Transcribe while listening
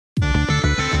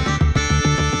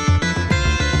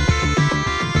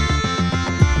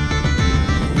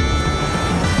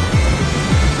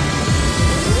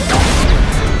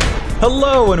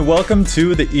Hello and welcome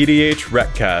to the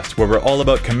EDHRECast, where we're all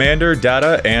about Commander,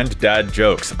 data, and dad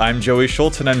jokes. I'm Joey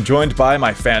Schultz and I'm joined by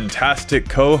my fantastic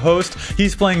co-host.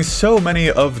 He's playing so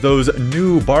many of those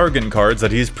new bargain cards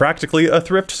that he's practically a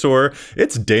thrift store.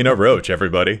 It's Dana Roach,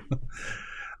 everybody.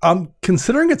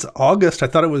 Considering it's August, I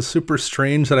thought it was super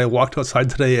strange that I walked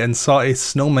outside today and saw a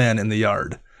snowman in the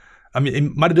yard. I mean,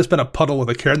 it might have just been a puddle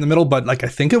with a carrot in the middle, but I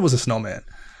think it was a snowman.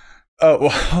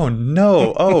 Oh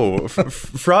no! Oh,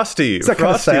 Frosty! It's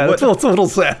kind of sad. It's a little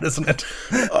sad, isn't it?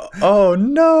 Oh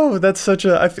no! That's such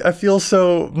a. I feel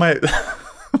so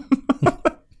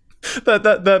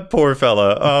that poor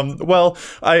fella. Well,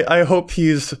 I hope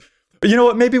he's. You know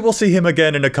what? Maybe we'll see him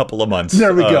again in a couple of months.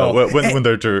 There we go. When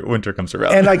winter comes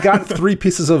around. And I got 3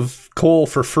 pieces of coal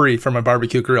for free for my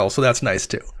barbecue grill, so that's nice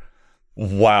too.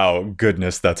 Wow,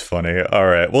 goodness, that's funny. All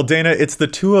right. Well, Dana, it's the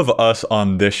two of us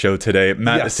on this show today.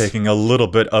 Matt is taking a little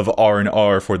bit of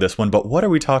R&R for this one, but what are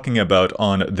we talking about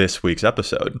on this week's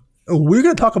episode? We're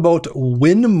going to talk about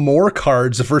win more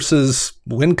cards versus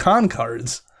win con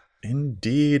cards.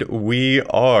 Indeed, we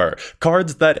are.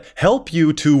 Cards that help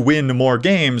you to win more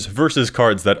games versus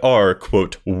cards that are,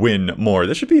 quote, win more.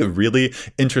 This should be a really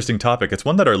interesting topic. It's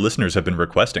one that our listeners have been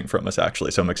requesting from us,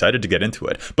 actually, so I'm excited to get into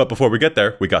it. But before we get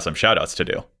there, we got some shout-outs to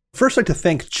do. First, I'd like to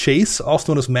thank Chase,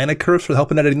 also known as Mana Curves, for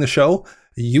helping editing the show.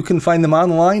 You can find them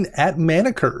online at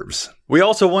Mana Curves. We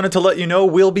also wanted to let you know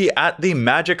we'll be at the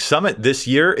Magic Summit this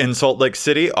year in Salt Lake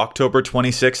City, October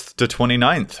 26th to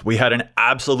 29th. We had an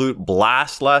absolute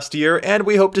blast last year, and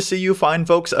we hope to see you fine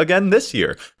folks again this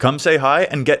year. Come say hi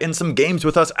and get in some games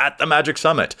with us at the Magic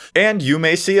Summit. And you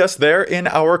may see us there in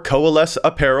our Coalesce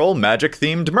apparel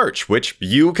Magic-themed merch, which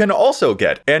you can also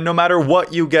get. And no matter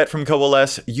what you get from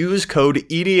Coalesce, use code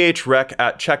EDHREC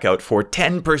at checkout for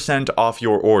 10% off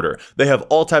your order. They have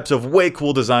all types of way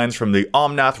cool designs, from the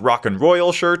Omnath Rock and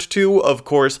Royal shirt to, of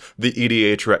course, the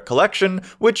EDHREC collection,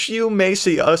 which you may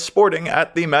see us sporting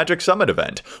at the Magic Summit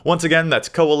event. Once again, that's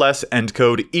Coalesce and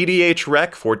code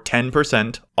EDHREC for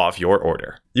 10% off your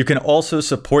order. You can also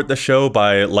support the show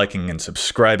by liking and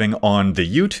subscribing on the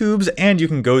YouTubes, and you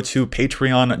can go to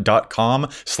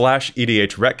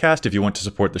patreon.com/EDHRECast if you want to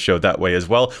support the show that way as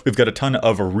well. We've got a ton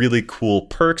of really cool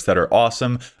perks that are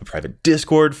awesome. A private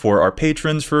Discord for our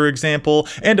patrons, for example.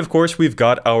 And of course, we've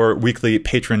got our weekly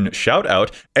patron shout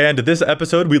out. And this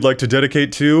episode we'd like to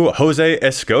dedicate to Jose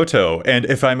Escoto. And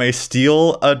if I may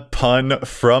steal a pun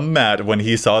from Matt, when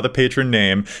he saw the patron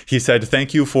name, he said,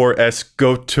 "Thank you for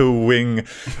Escotoing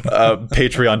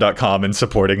patreon.com and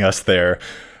supporting us there."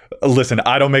 Listen,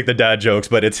 I don't make the dad jokes,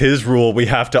 but it's his rule. We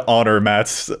have to honor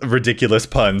Matt's ridiculous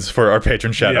puns for our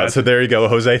patron shout out. So there you go,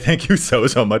 Jose. Thank you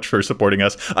so much for supporting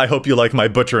us. I hope you like my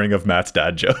butchering of Matt's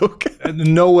dad joke.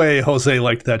 No way Jose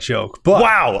liked that joke. But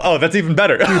wow. Oh, that's even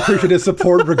better. We appreciate his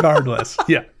support regardless.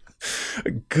 Yeah.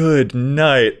 Good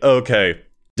night. Okay.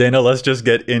 Dana, let's just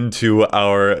get into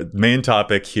our main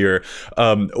topic here.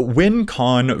 Win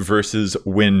con versus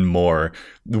win more.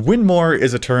 Win more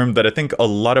is a term that I think a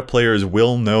lot of players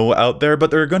will know out there,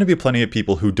 but there are going to be plenty of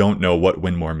people who don't know what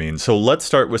win more means. So let's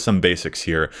start with some basics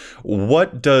here.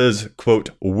 What does, quote,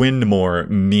 win more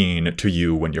mean to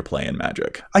you when you're playing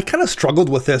Magic? I kind of struggled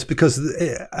with this because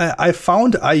I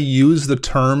found I use the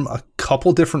term a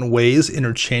couple different ways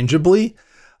interchangeably.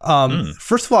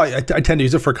 First of all, I tend to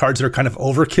use it for cards that are kind of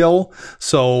overkill.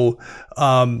 So,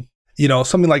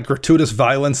 something like gratuitous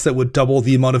violence that would double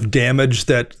the amount of damage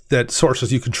that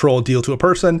sources you control deal to a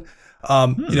person.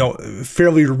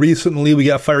 Fairly recently we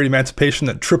got Fiery Emancipation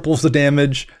that triples the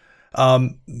damage.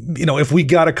 If we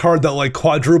got a card that like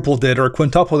quadrupled it or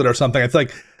quintupled it or something, I feel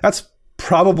like that's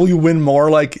probably win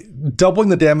more. Like doubling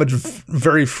the damage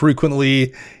very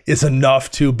frequently is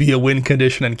enough to be a win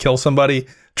condition and kill somebody.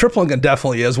 Tripling it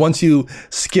definitely is. Once you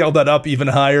scale that up even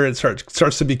higher, it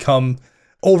starts to become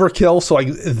overkill. So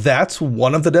that's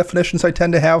one of the definitions I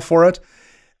tend to have for it.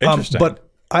 Interesting. But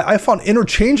I found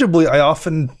interchangeably, I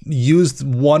often used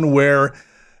one where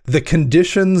the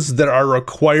conditions that are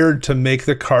required to make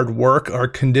the card work are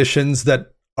conditions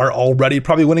that are already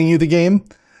probably winning you the game.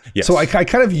 Yes. So I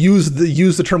kind of use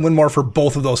the term win more for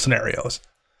both of those scenarios.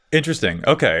 Interesting.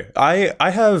 Okay. I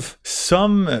have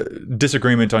some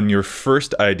disagreement on your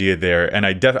first idea there, and I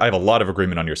have a lot of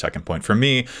agreement on your second point. For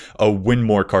me, a win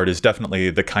more card is definitely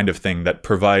the kind of thing that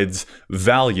provides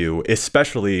value,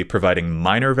 especially providing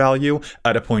minor value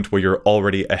at a point where you're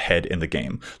already ahead in the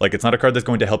game. Like, it's not a card that's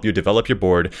going to help you develop your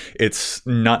board. It's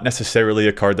not necessarily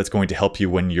a card that's going to help you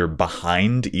when you're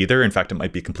behind either. In fact, it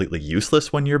might be completely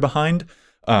useless when you're behind.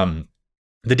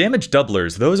 The damage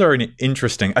doublers, those are an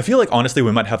interesting. I feel like honestly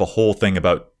we might have a whole thing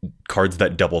about cards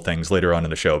that double things later on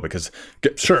in the show, because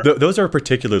those are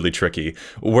particularly tricky.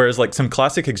 Whereas like some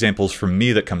classic examples from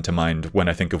me that come to mind when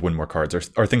I think of win more cards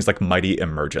are things like Mighty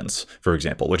Emergence, for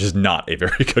example, which is not a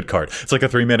very good card. It's like a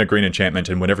 3-mana green enchantment,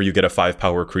 and whenever you get a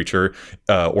 5-power creature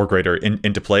or greater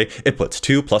into play, it puts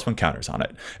 2+1 counters on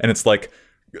it. And it's like,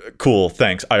 cool,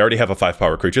 thanks. I already have a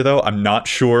 5-power creature, though. I'm not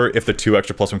sure if the 2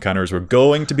 extra +1 counters were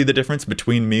going to be the difference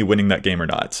between me winning that game or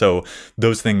not. So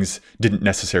those things didn't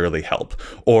necessarily help.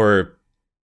 Or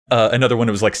another one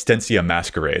was like Stensia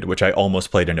Masquerade, which I almost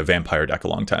played in a vampire deck a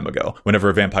long time ago. Whenever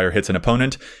a vampire hits an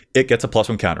opponent, it gets a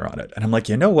 +1 counter on it. And I'm like,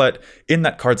 you know what? In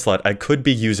that card slot, I could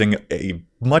be using a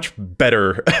much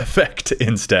better effect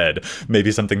instead.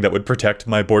 Maybe something that would protect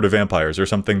my board of vampires, or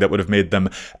something that would have made them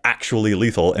actually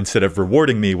lethal instead of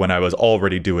rewarding me when I was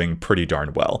already doing pretty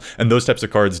darn well. And those types of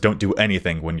cards don't do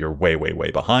anything when you're way, way, way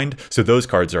behind. So those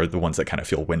cards are the ones that kind of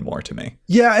feel win more to me.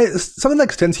 Yeah, something like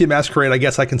Stensia Masquerade, I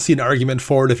guess I can see an argument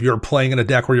for it if you're playing in a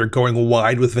deck where you're going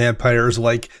wide with vampires,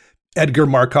 like Edgar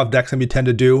Markov decks maybe tend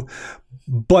to do.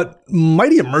 But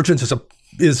Mighty Emergence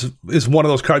is one of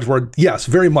those cards where, yes,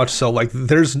 very much so. Like,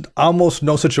 there's almost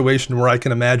no situation where I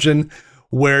can imagine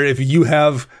where if you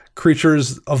have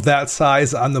creatures of that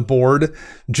size on the board,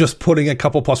 just putting a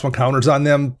couple +1 counters on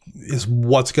them is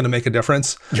what's going to make a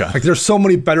difference. Yeah. Like, there's so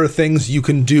many better things you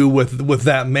can do with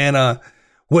that mana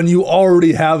when you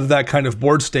already have that kind of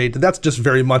board state. That's just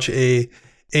very much a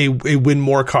win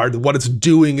more card. What it's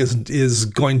doing is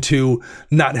going to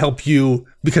not help you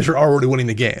because you're already winning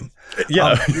the game.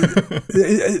 Yeah.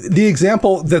 The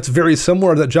example that's very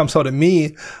similar that jumps out at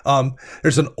me,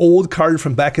 there's an old card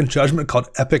from back in Judgment called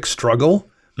Epic Struggle.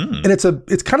 And it's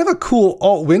kind of a cool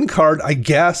alt-win card, I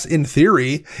guess, in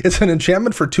theory. It's an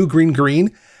enchantment for 2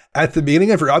 green. At the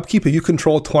beginning of your upkeep, if you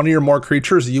control 20 or more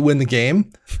creatures, you win the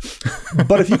game.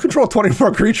 But if you control 20 or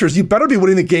more creatures, you better be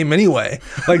winning the game anyway.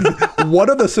 Like, what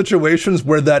are the situations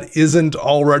where that isn't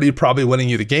already probably winning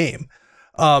you the game?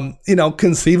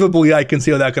 Conceivably, I can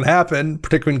see how that can happen,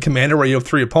 particularly in Commander where you have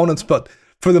 3 opponents. But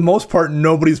for the most part,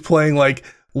 nobody's playing like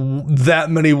that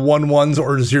many 1/1s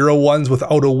or 0/1s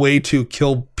without a way to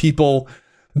kill people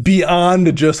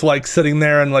beyond just like sitting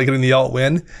there and like getting the alt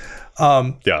win.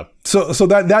 So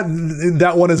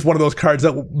that one is one of those cards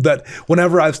that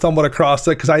whenever I've stumbled across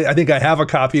it, because I think I have a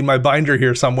copy in my binder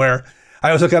here somewhere, I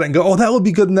always look at it and go, oh, that would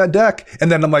be good in that deck.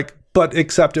 And then I'm like, but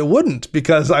except it wouldn't,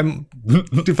 because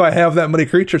if I have that many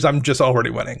creatures, I'm just already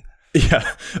winning. Yeah.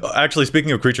 Actually,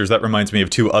 speaking of creatures, that reminds me of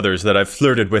 2 others that I've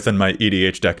flirted with in my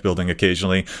EDH deck building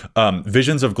occasionally.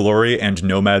 Visions of Glory and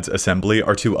Nomad's Assembly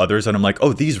are 2 others, and I'm like,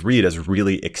 oh, these read as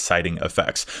really exciting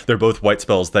effects. They're both white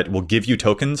spells that will give you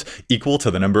tokens equal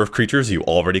to the number of creatures you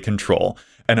already control.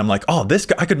 And I'm like, oh, this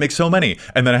guy, I could make so many.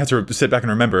 And then I have to sit back and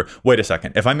remember, wait a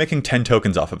second, if I'm making 10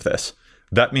 tokens off of this,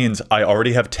 that means I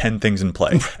already have 10 things in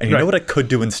play. And you know what I could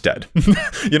do instead?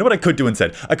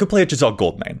 I could play a Giselle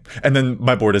Goldmane, and then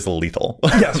my board is lethal.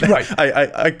 Yes, right.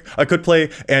 I could play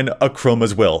an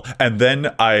Akroma's Will, and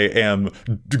then I am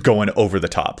going over the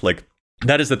top. Like,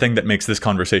 that is the thing that makes this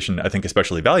conversation, I think,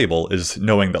 especially valuable, is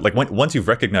knowing that, like, once you've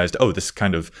recognized, oh, this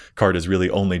kind of card is really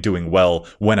only doing well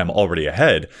when I'm already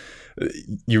ahead,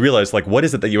 you realize, like, what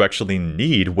is it that you actually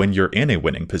need when you're in a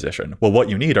winning position? Well, what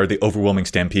you need are the Overwhelming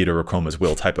Stampede or Akroma's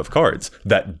Will type of cards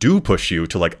that do push you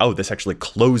to, like, oh, this actually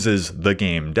closes the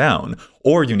game down.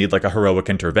 Or you need, like, a Heroic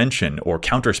Intervention or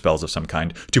counter spells of some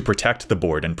kind to protect the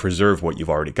board and preserve what you've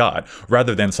already got,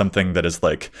 rather than something that is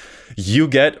like, you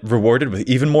get rewarded with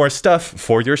even more stuff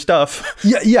for your stuff.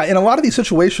 Yeah. In a lot of these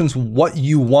situations, what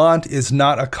you want is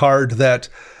not a card that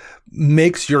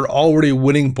makes your already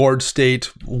winning board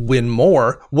state win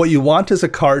more. What you want is a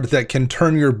card that can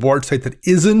turn your board state that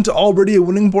isn't already a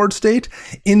winning board state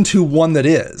into one that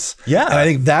is. Yeah. And I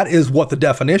think that is what the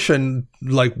definition,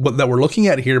 like what that we're looking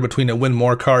at here between a win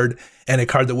more card and a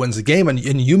card that wins the game. And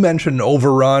you mentioned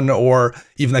Overrun or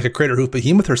even like a Crater Hoof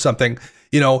Behemoth or something.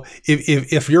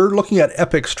 If you're looking at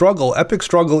Epic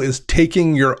Struggle is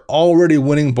taking your already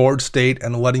winning board state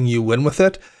and letting you win with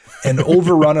it. An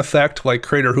Overrun effect like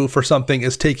Crater Hoof or something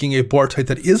is taking a board state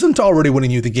that isn't already winning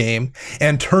you the game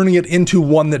and turning it into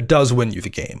one that does win you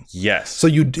the game. Yes. So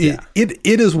it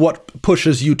is what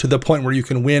pushes you to the point where you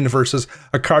can win versus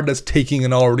a card that's taking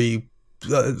an already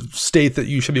state that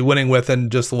you should be winning with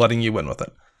and just letting you win with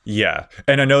it. Yeah.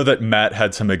 And I know that Matt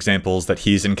had some examples that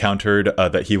he's encountered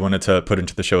that he wanted to put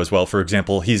into the show as well. For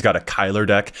example, he's got a Kyler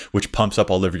deck, which pumps up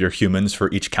all of your humans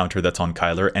for each counter that's on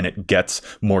Kyler, and it gets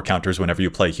more counters whenever you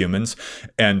play humans.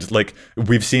 And like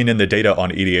we've seen in the data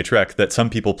on EDHREC that some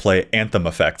people play Anthem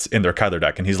effects in their Kyler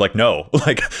deck. And he's like, no,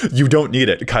 like you don't need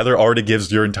it. Kyler already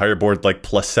gives your entire board like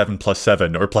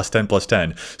 +7/+7 or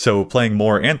 +10/+10. So playing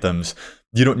more Anthems,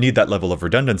 you don't need that level of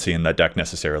redundancy in that deck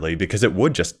necessarily, because it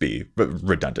would just be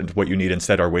redundant. What you need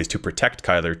instead are ways to protect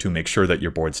Kyler to make sure that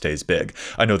your board stays big.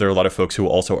 I know there are a lot of folks who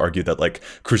also argue that like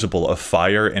Crucible of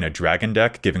Fire in a dragon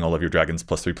deck, giving all of your dragons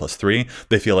 +3/+3,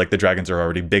 they feel like the dragons are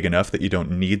already big enough that you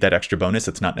don't need that extra bonus.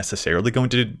 It's not necessarily going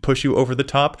to push you over the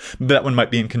top. That one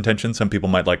might be in contention. Some people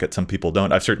might like it, some people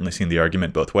don't. I've certainly seen the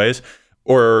argument both ways.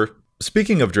 Or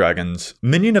speaking of dragons,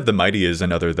 Minion of the Mighty is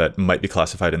another that might be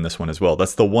classified in this one as well.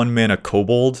 That's the 1-mana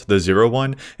kobold, the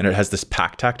 0/1, and it has this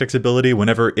pack tactics ability.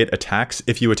 Whenever it attacks,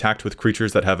 if you attacked with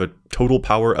creatures that have a total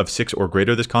power of 6 or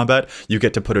greater this combat, you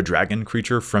get to put a dragon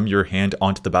creature from your hand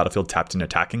onto the battlefield tapped and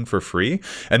attacking for free.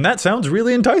 And that sounds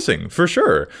really enticing, for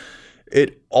sure.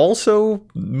 It also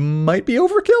might be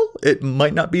overkill. It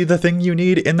might not be the thing you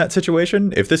need in that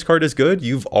situation. If this card is good,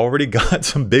 you've already got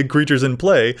some big creatures in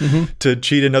play to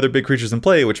cheat another big creatures in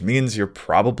play, which means you're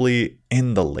probably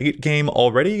in the late game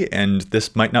already, and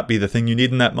this might not be the thing you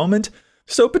need in that moment.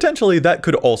 So potentially that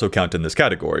could also count in this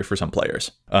category for some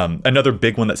players. Another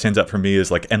big one that stands out for me is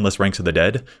like Endless Ranks of the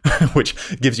Dead, which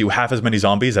gives you half as many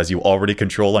zombies as you already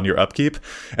control on your upkeep.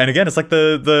 And again, it's like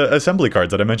the assembly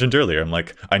cards that I mentioned earlier. I'm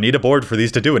like, I need a board for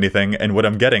these to do anything, and what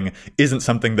I'm getting isn't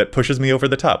something that pushes me over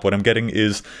the top. What I'm getting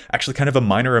is actually kind of a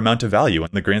minor amount of value in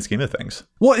the grand scheme of things.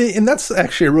 Well, and that's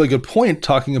actually a really good point,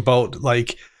 talking about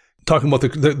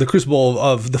the Crucible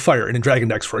of the Fire in Dragon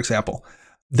decks, for example.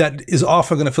 That is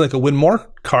often going to feel like a win more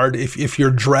card if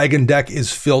your dragon deck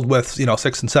is filled with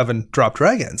 6 and 7 drop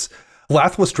dragons.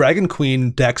 Lathwas Dragon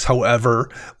Queen decks, however,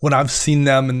 when I've seen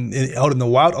them out in the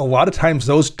wild, a lot of times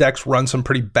those decks run some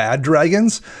pretty bad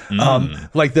dragons,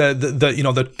 like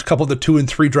the couple of the 2 and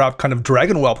 3 drop kind of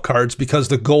dragon whelp cards, because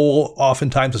the goal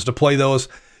oftentimes is to play those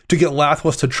to get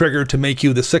Lathwas to trigger to make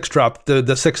you the 6-drop, the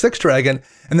 6/6 dragon,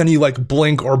 and then you like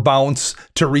blink or bounce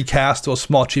to recast those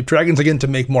small cheap dragons again to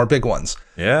make more big ones.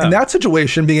 Yeah. In that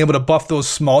situation, being able to buff those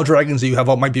small dragons that you have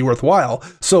out might be worthwhile.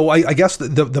 So I guess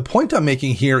the point I'm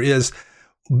making here is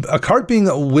a card being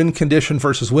a win condition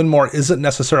versus win more isn't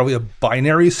necessarily a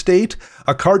binary state.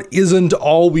 A card isn't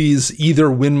always either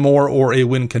win more or a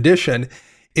win condition.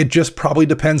 It just probably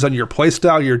depends on your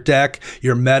playstyle, your deck,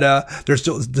 your meta.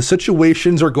 The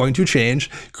situations are going to change.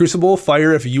 Crucible of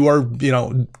Fire, if you are,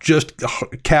 just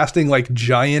casting like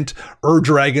giant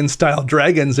Ur-Dragon style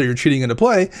dragons that you're cheating into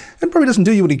play, it probably doesn't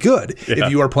do you any good. Yeah.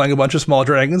 If you are playing a bunch of small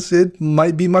dragons, it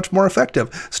might be much more effective.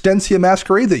 Stencia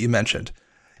Masquerade that you mentioned.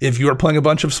 If you are playing a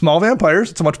bunch of small vampires,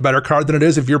 it's a much better card than it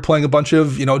is if you're playing a bunch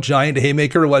of, giant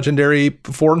Haymaker, legendary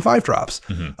 4 and 5 drops.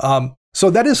 So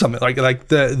that is something like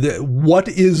the what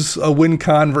is a win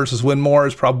con versus win more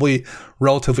is probably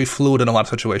relatively fluid in a lot of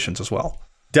situations as well.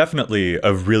 Definitely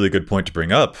a really good point to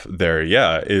bring up there,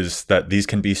 is that these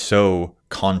can be so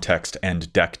context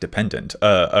and deck dependent.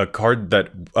 A card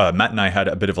that Matt and I had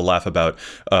a bit of a laugh about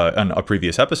on a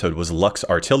previous episode was Lux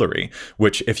Artillery,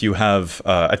 which if you have,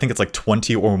 I think it's like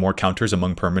 20 or more counters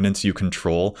among permanents you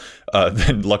control,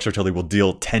 then Lux Artillery will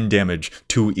deal 10 damage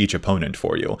to each opponent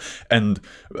for you. And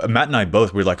Matt and I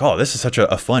both were like, oh, this is such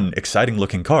a fun, exciting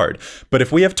looking card. But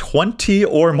if we have 20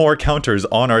 or more counters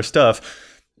on our stuff,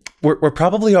 we're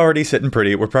probably already sitting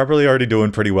pretty. We're probably already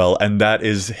doing pretty well. And that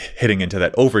is hitting into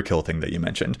that overkill thing that you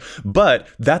mentioned. But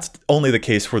that's only the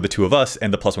case for the two of us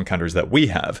and the +1 counters that we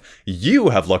have. You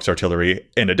have Lux Artillery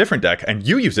in a different deck, and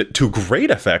you use it to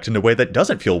great effect in a way that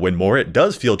doesn't feel win more. It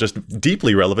does feel just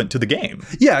deeply relevant to the game.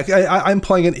 Yeah, I'm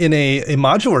playing it in a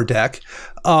modular deck.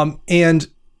 And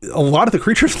a lot of the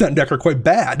creatures in that deck are quite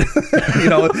bad.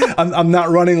 I'm not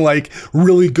running like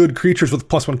really good creatures with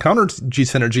 +1 counter G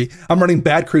synergy. I'm running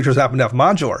bad creatures that happen to have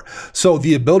modular. So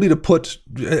the ability to put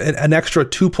an extra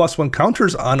 2 +1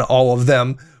 counters on all of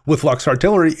them with Lux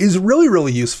Artillery is really,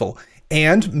 really useful.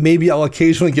 And maybe I'll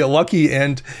occasionally get lucky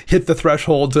and hit the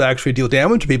threshold to actually deal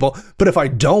damage to people. But if I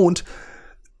don't,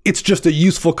 it's just a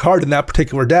useful card in that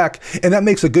particular deck. And that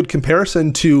makes a good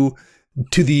comparison to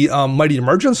the Mighty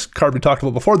Emergence card we talked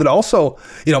about before, that also,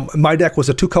 my deck was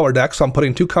a 2-color deck, so I'm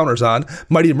putting 2 counters on.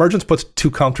 Mighty Emergence puts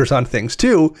 2 counters on things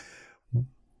too.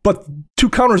 But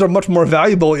 2 counters are much more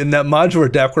valuable in that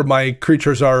modular deck where my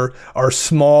creatures are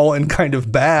small and kind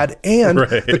of bad, and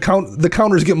the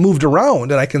counters get moved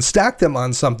around and I can stack them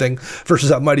on something versus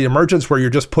that Mighty Emergence where you're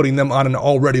just putting them on an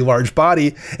already large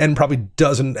body and probably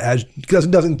doesn't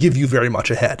give you very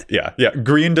much ahead. Yeah.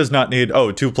 Green does not need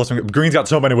 2+1. Green's got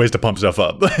so many ways to pump stuff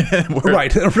up.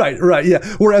 Right.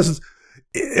 Yeah. Whereas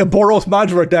a Boros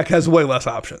modular deck has way less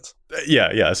options.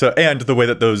 Yeah. So, and the way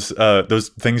that those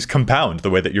things compound, the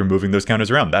way that you're moving those counters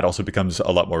around, that also becomes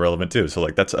a lot more relevant too. So,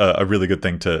 like, that's a really good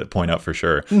thing to point out for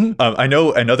sure. Mm-hmm. I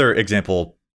know another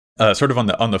example. Sort of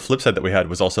on the flip side that we had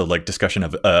was also like discussion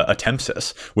of a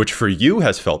Tempsis, which for you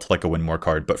has felt like a win more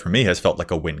card, but for me has felt like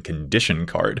a win condition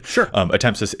card. Sure. A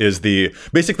Tempsis is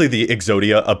basically the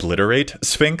Exodia Obliterate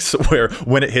Sphinx, where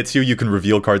when it hits you, you can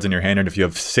reveal cards in your hand, and if you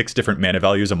have 6 different mana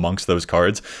values amongst those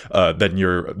cards, then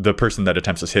the person that a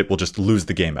Tempsis hit will just lose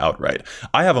the game outright.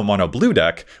 I have a mono blue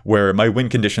deck where my win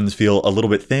conditions feel a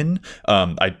little bit thin.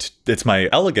 It's my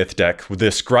Elegith deck with the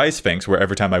Scry Sphinx, where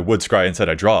every time I would scry instead,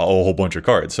 I draw a whole bunch of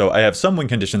cards. So I have some win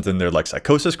conditions in there like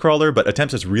Psychosis Crawler, but a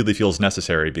Tempsis really feels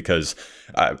necessary because,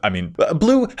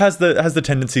 blue has the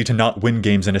tendency to not win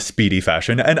games in a speedy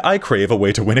fashion, and I crave a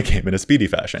way to win a game in a speedy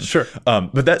fashion. Sure.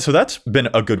 But that's been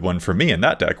a good one for me in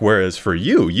that deck, whereas for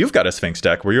you've got a Sphinx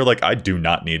deck where you're like, I do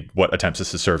not need what a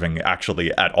Tempsis is serving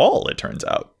actually at all, it turns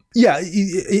out. Yeah,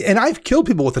 and I've killed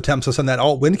people with a Tempsis in that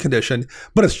alt-win condition,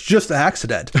 but it's just an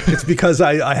accident. It's because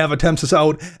I have a Tempsis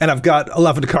out and I've got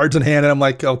 11 cards in hand, and I'm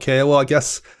like, okay, well, I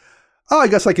guess I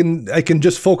can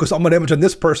just focus all my damage on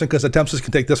this person because the Tempsis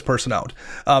can take this person out,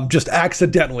 just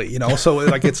accidentally, So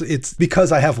like it's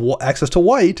because I have access to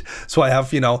white, so I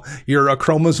have your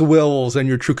Chroma's Wills and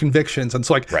your True Convictions, and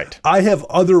so I have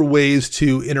other ways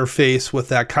to interface with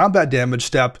that combat damage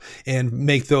step and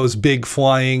make those big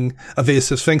flying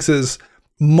evasive Sphinxes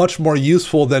much more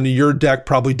useful than your deck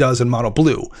probably does in mono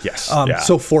blue. Yes.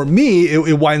 So for me,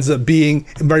 it winds up being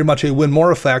very much a win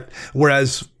more effect,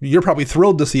 whereas you're probably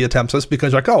thrilled to see a Tempsis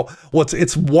because you're like,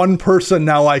 it's one person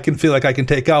now I can feel like I can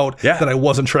take out that I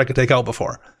wasn't sure I could take out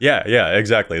before. Yeah,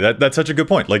 exactly. That's such a good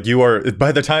point. Like, you are,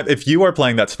 by the time, if you are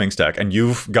playing that Sphinx deck and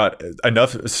you've got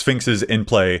enough Sphinxes in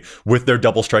play with their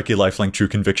double strikey lifelink True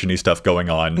Conviction-y stuff going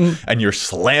on, and you're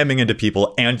slamming into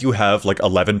people and you have like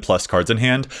 11 plus cards in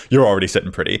hand, you're already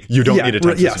sitting pretty. You don't need a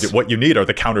Tempsis. What you need are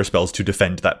the counter spells to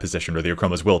defend that position, or the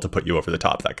Chroma's Will to put you over the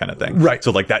top, that kind of thing. Right.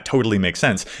 So like that totally makes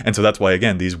sense. And so that's why,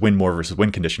 again, these win more versus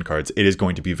win condition cards, it is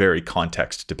going to be very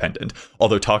context dependent.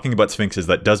 Although talking about Sphinxes,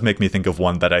 that does make me think of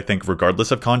one that I think,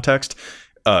 regardless of context,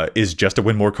 is just a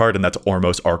win more card, and that's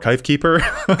Ormos Archive Keeper.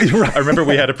 I remember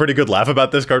we had a pretty good laugh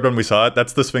about this card when we saw it.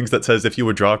 That's the Sphinx that says if you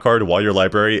would draw a card while your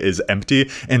library is empty,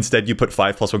 instead you put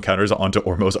 5+1 counters onto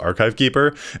Ormos Archive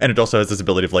Keeper, and it also has this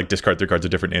ability of like discard 3 cards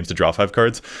of different names to draw 5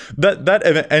 cards.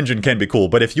 That engine can be cool,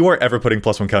 but if you are ever putting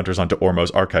 +1 counters onto Ormos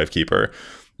Archive Keeper,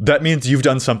 that means you've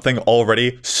done something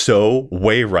already so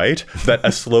way right that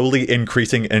a slowly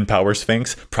increasing in power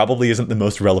Sphinx probably isn't the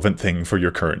most relevant thing for your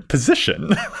current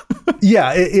position.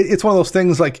 Yeah, it's one of those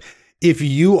things like, if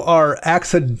you are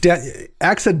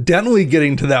accidentally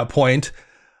getting to that point,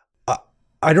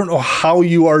 I don't know how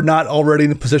you are not already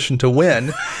in a position to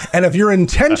win. And if you're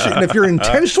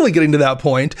intentionally getting to that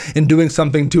point and doing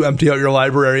something to empty out your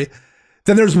library,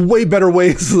 then there's way better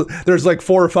ways. There's like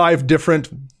 4 or 5 different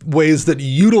ways that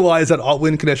utilize that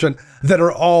alt-win condition that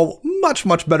are all much,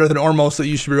 much better than Ormos that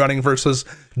you should be running versus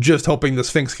just hoping the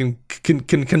Sphinx can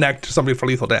connect to somebody for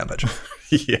lethal damage.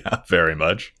 Yeah, very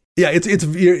much. Yeah,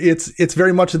 it's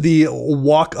very much the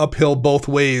walk uphill both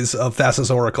ways of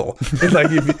Thassa's Oracle. Like,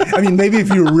 maybe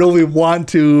if you really want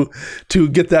to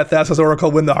get that Thassa's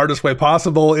Oracle win the hardest way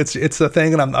possible, it's a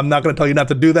thing, and I'm not going to tell you not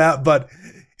to do that, but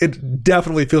it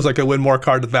definitely feels like a win more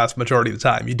card the vast majority of the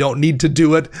time. You don't need to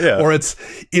do it, or it's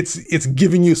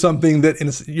giving you something that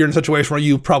you're in a situation where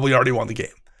you probably already won the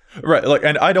game. Right, like,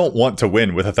 and I don't want to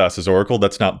win with a Thassa's Oracle.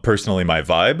 That's not personally my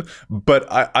vibe. But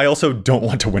I also don't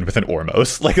want to win with an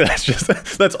Ormos. Like,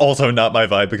 that's also not my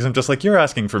vibe, because I'm just like, you're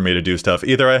asking for me to do stuff.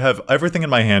 Either I have everything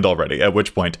in my hand already, at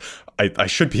which point I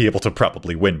should be able to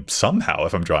probably win somehow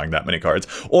if I'm drawing that many cards,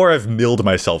 or I've milled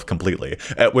myself completely.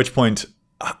 At which point,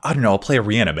 I don't know, I'll play a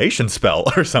reanimation spell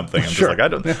or something. I'm just like,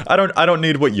 I don't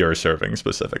need what you're serving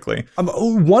specifically.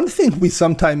 One thing we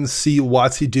sometimes see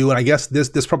WotC do, and I guess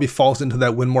this probably falls into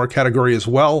that win more category as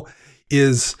well,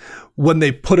 is when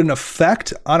they put an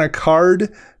effect on a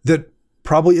card that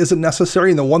probably isn't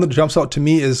necessary. And the one that jumps out to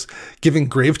me is giving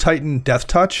Grave Titan Death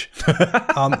Touch.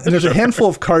 And there's a handful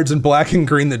of cards in black and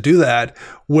green that do that,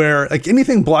 where like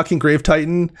anything blocking Grave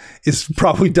Titan is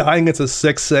probably dying. It's a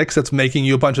 6/6 that's making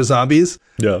you a bunch of zombies.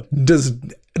 Yeah. Does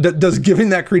giving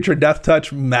that creature Death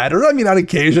Touch matter? I mean, on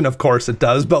occasion, of course it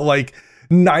does, but like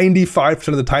 95%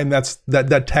 of the time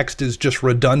that text is just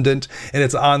redundant and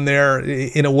it's on there.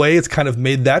 In a way, it's kind of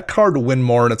made that card win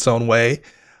more in its own way.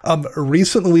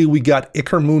 Recently we got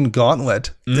Ickermoon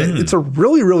Gauntlet. It's a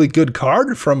really, really good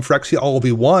card from Phyrexia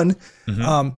All-Will-Be-One.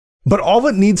 But all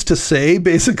it needs to say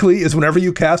basically is whenever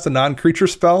you cast a non-creature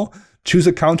spell, choose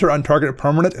a counter on target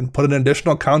permanent and put an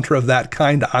additional counter of that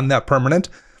kind on that permanent.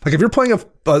 Like if you're playing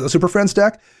a Super Friends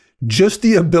deck, just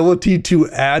the ability to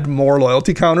add more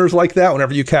loyalty counters like that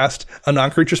whenever you cast a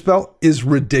non-creature spell is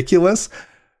ridiculous.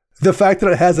 The fact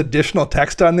that it has additional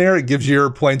text on there, it gives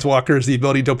your planeswalkers the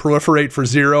ability to proliferate for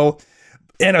 0,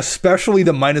 and especially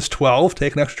the -12,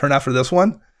 take an extra turn after this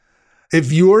one.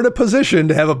 If you're in a position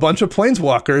to have a bunch of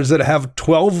planeswalkers that have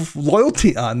 12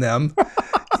 loyalty on them,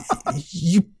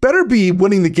 you better be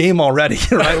winning the game already,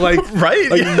 right? Like,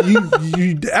 right? Like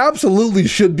you absolutely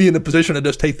should be in a position to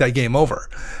just take that game over.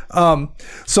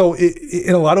 So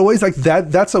in a lot of ways, like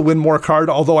that's a win more card.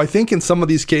 Although I think in some of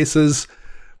these cases,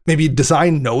 maybe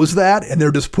design knows that, and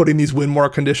they're just putting these win more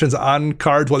conditions on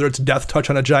cards, whether it's Death Touch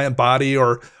on a giant body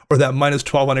or that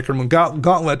 -12 on Ickermoon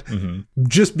Gauntlet,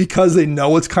 just because they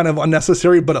know it's kind of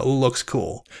unnecessary, but it looks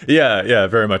cool. Yeah,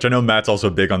 very much. I know Matt's also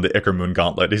big on the Ickermoon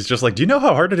Gauntlet. He's just like, do you know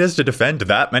how hard it is to defend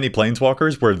that many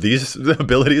planeswalkers where these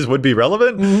abilities would be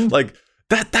relevant? Like,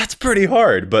 that's pretty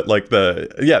hard, but like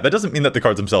that doesn't mean that the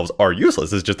cards themselves are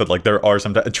useless. It's just that like there are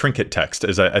some trinket text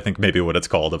is I think maybe what it's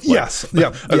called. Of like, yes,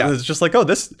 yeah. It's just like, oh,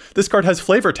 this card has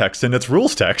flavor text and its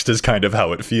rules text is kind of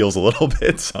how it feels a little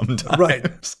bit sometimes.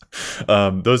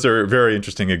 Right. Those are very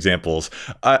interesting examples.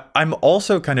 I'm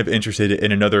also kind of interested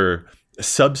in another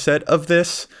subset of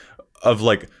this, of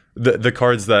like the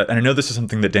cards that, and I know this is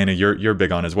something that Dana you're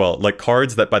big on as well, like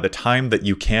cards that by the time that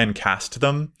you can cast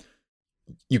them,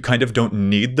 you kind of don't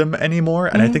need them anymore.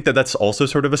 And I think that's also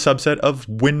sort of a subset of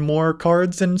win more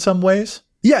cards in some ways.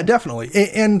 Yeah, definitely.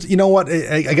 And you know what?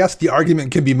 I guess the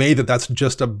argument can be made that that's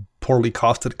just a poorly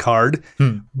costed card.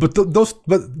 But those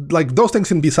those things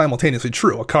can be simultaneously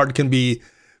true. A card can be,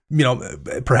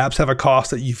 perhaps have a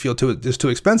cost that you feel is too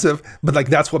expensive, but like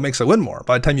that's what makes it win more.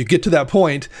 By the time you get to that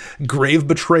point, Grave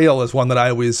Betrayal is one that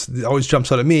always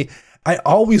jumps out at me. I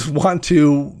always want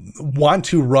to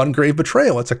run Grave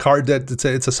Betrayal. It's a card that it's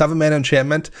a 7-mana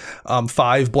enchantment,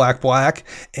 5 black,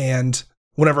 and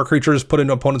whenever a creature is put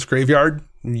into an opponent's graveyard,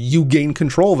 you gain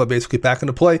control of it basically back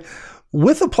into play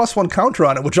with a +1 counter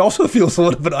on it, which also feels a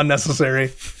little bit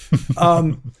unnecessary.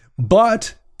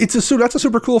 But that's a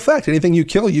super cool effect. Anything you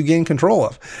kill, you gain control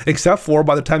of, except for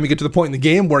by the time you get to the point in the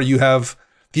game where you have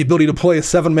the ability to play a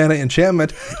 7-mana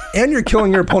enchantment and you're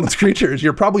killing your opponent's creatures,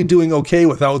 you're probably doing okay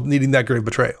without needing that Grave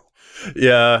Betrayal.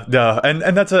 Yeah, no, and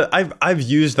that's I've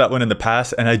used that one in the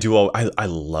past, and I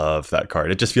love that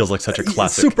card. It just feels like such a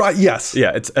classic. Super, yes.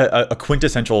 Yeah, it's a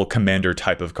quintessential commander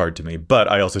type of card to me.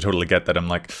 But I also totally get that. I'm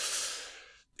like,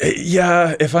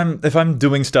 yeah, if I'm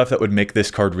doing stuff that would make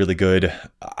this card really good,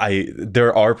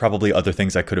 there are probably other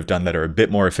things I could have done that are a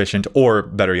bit more efficient, or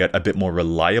better yet, a bit more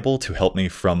reliable to help me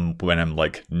from when I'm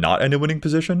like not in a winning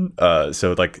position.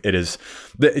 So like it is,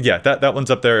 that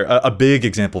one's up there. A big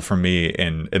example for me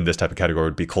in this type of category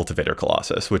would be Cultivator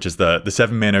Colossus, which is the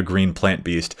 7-mana green plant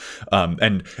beast,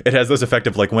 and it has this effect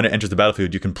of like when it enters the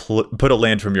battlefield, you can put a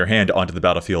land from your hand onto the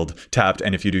battlefield tapped,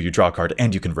 and if you do, you draw a card,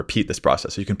 and you can repeat this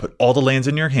process. So you can put all the lands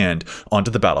in your hand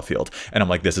onto the battlefield, and I'm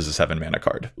like, this is a 7-mana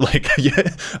card. Like,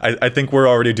 yeah, I think we're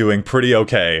already doing pretty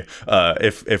okay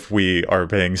if we are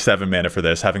paying 7 mana for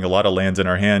this, having a lot of lands in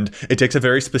our hand. It takes a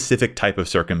very specific type of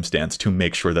circumstance to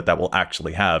make sure that will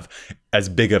actually have as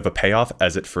big of a payoff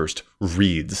as it first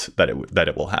reads that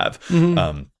it will have.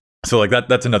 So like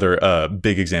that's another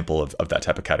big example of that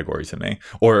type of category to me.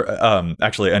 Or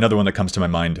actually another one that comes to my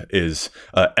mind is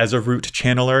Ezerroot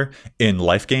Channeler in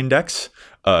life gain decks,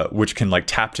 which can like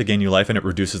tap to gain you life, and it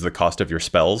reduces the cost of your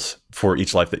spells for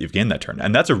each life that you've gained that turn.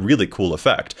 And that's a really cool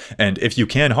effect. And if you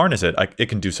can harness it, it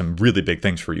can do some really big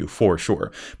things for you for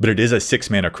sure. But it is a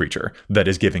 6-mana creature that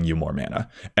is giving you more mana.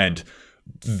 And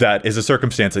that is a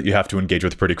circumstance that you have to engage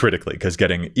with pretty critically, because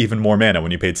getting even more mana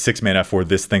when you paid 6 mana for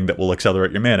this thing that will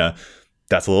accelerate your mana,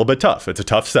 that's a little bit tough. It's a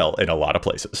tough sell in a lot of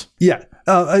places. Yeah.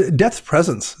 Death's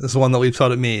Presence is the one that leaps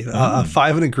out at me.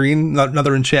 5 and a green,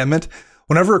 another enchantment.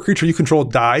 Whenever a creature you control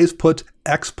dies, put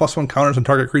X +1 counters on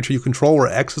target creature you control, where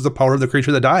X is the power of the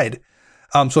creature that died.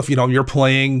 So if you're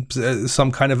playing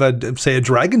some kind of a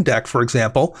dragon deck, for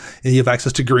example, and you have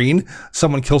access to green,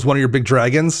 someone kills one of your big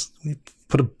dragons, you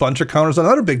put a bunch of counters on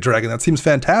another big dragon. That seems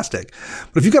fantastic.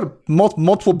 But if you've got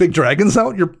multiple big dragons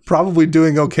out, you're probably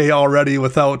doing okay already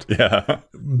without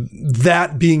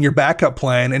that being your backup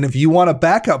plan. And if you want a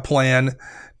backup plan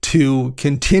to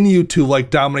continue to like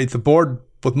dominate the board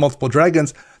with multiple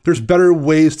dragons, there's better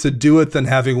ways to do it than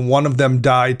having one of them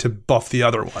die to buff the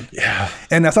other one. Yeah.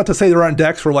 And that's not to say there aren't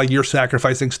decks where like you're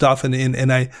sacrificing stuff.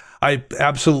 And I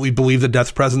absolutely believe that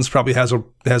Death's Presence probably has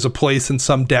a place in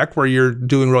some deck where you're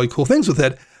doing really cool things with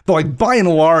it. But like by and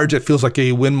large, it feels like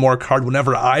a win more card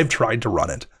whenever I've tried to run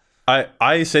it.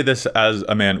 I say this as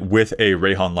a man with a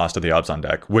Rayhan Last of the Abzan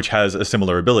deck, which has a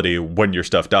similar ability. When your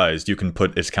stuff dies, you can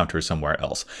put its counters somewhere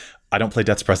else. I don't play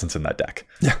Death's Presence in that deck,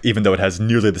 even though it has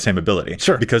nearly the same ability.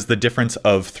 Sure. Because the difference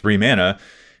of 3 mana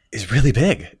is really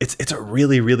big. It's a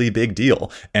really, really big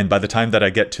deal. And by the time that I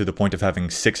get to the point of having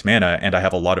 6 mana and I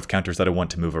have a lot of counters that I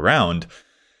want to move around,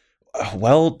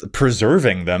 well,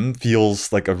 preserving them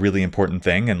feels like a really important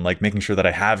thing, and like making sure that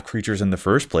I have creatures in the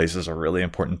first place is a really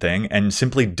important thing, and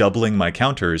simply doubling my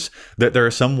counters, there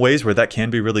are some ways where that can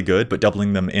be really good, but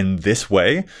doubling them in this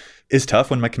way is tough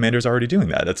when my commander's already doing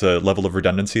that. It's a level of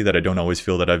redundancy that I don't always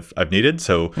feel that I've needed.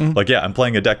 So I'm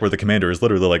playing a deck where the commander is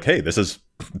literally like, hey, this is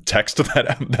text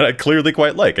that I clearly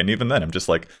quite like, and even then I'm just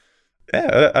like,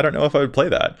 I don't know if I would play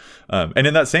that. And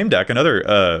in that same deck,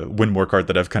 another win more card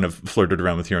that I've kind of flirted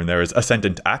around with here and there is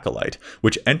Ascendant Acolyte,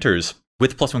 which enters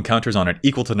with +1 counters on it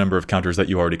equal to the number of counters that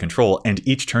you already control, and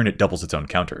each turn it doubles its own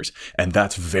counters. And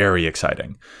that's very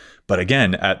exciting. But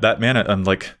again, at that mana, I'm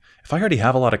like, if I already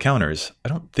have a lot of counters, I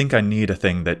don't think I need a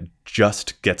thing that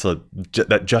just gets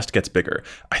bigger.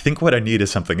 I think what I need is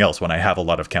something else when I have a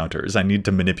lot of counters. I need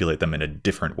to manipulate them in a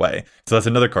different way. So that's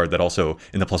another card that also,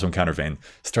 in the +1 counter vein,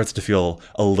 starts to feel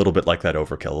a little bit like that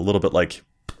overkill, a little bit like,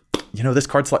 this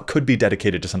card slot could be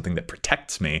dedicated to something that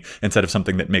protects me instead of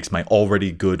something that makes my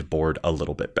already good board a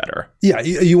little bit better. Yeah,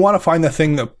 you want to find the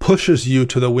thing that pushes you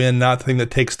to the win, not the thing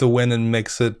that takes the win and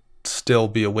makes it still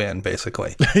be a win,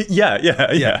 basically. Yeah.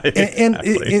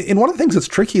 Exactly. And one of the things that's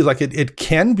tricky, like it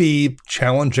can be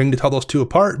challenging to tell those two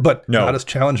apart, but not as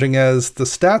challenging as the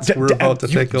stats we're about to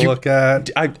take a look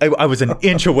at. I was an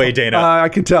inch away, Dana. I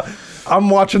can tell. I'm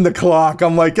watching the clock.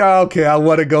 I'm like, okay, I'll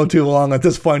let it go too long. At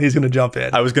this point, he's going to jump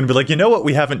in. I was going to be like, you know what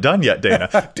we haven't done yet, Dana?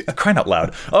 Crying out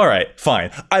loud. All right, fine.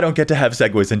 I don't get to have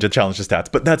segues into challenge the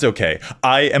stats, but that's okay.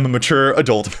 I am a mature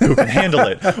adult who can handle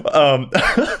it.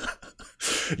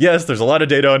 Yes, there's a lot of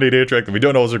data on EDHREC that we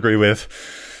don't always agree with,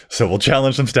 so we'll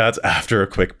challenge some stats after a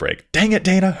quick break. Dang it,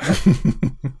 Dana.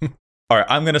 All right,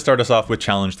 I'm going to start us off with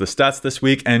Challenge the Stats this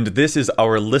week, and this is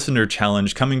our listener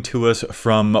challenge coming to us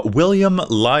from William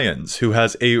Lyons, who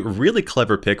has a really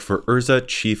clever pick for Urza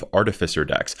Chief Artificer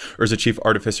decks. Urza Chief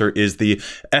Artificer is the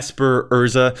Esper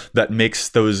Urza that makes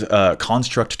those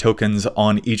construct tokens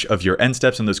on each of your end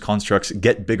steps, and those constructs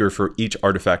get bigger for each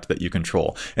artifact that you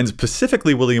control. And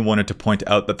specifically, William wanted to point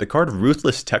out that the card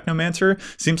Ruthless Technomancer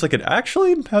seems like it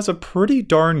actually has a pretty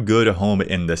darn good home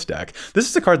in this deck. This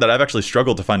is a card that I've actually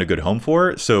struggled to find a good home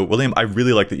for. So, William, I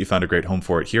really like that you found a great home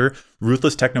for it here.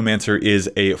 Ruthless Technomancer is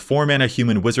a 4-mana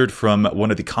human wizard from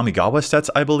one of the Kamigawa sets,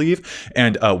 I believe.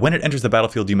 And when it enters the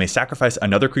battlefield, you may sacrifice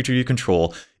another creature you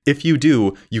control. If you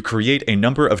do, you create a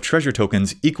number of treasure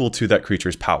tokens equal to that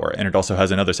creature's power. And it also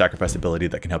has another sacrifice ability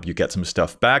that can help you get some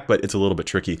stuff back, but it's a little bit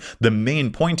tricky. The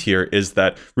main point here is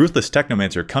that Ruthless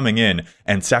Technomancer coming in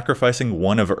and sacrificing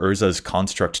one of Urza's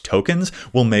construct tokens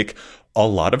will make a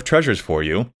lot of treasures for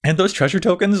you, and those treasure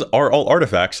tokens are all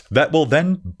artifacts that will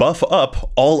then buff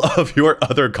up all of your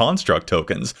other construct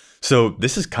tokens. So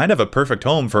this is kind of a perfect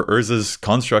home for Urza's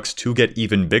constructs to get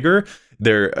even bigger.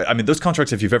 Those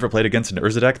constructs, if you've ever played against an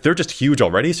Urza deck, they're just huge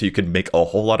already, so you could make a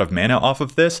whole lot of mana off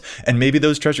of this, and maybe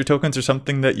those treasure tokens are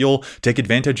something that you'll take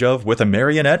advantage of with a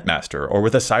Marionette Master, or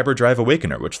with a Cyberdrive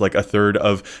Awakener, which like a third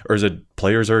of Urza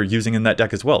players are using in that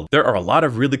deck as well. There are a lot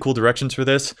of really cool directions for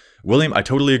this. William, I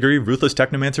totally agree. Ruthless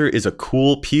Technomancer is a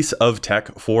cool piece of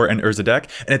tech for an Urza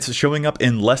deck, and it's showing up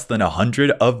in less than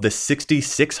 100 of the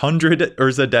 6,600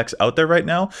 Urza decks out there right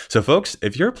now. So folks,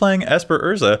 if you're playing Esper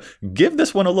Urza, give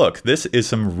this one a look. This is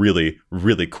some really,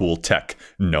 really cool tech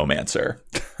Nomancer.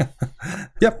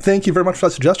 Yep, thank you very much for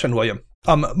that suggestion, William.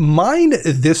 Mine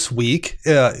this week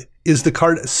is the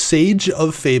card Sage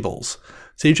of Fables.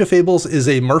 Sage of Fables is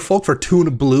a merfolk for 2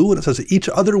 and blue, and it says each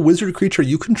other wizard creature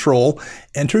you control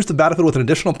enters the battlefield with an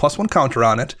additional +1 counter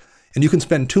on it, and you can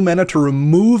spend 2 mana to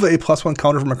remove a +1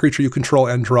 counter from a creature you control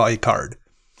and draw a card.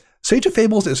 Sage of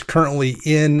Fables is currently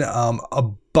in a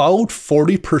about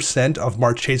 40% of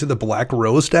Marchesa the Black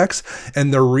Rose decks.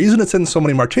 And the reason it's in so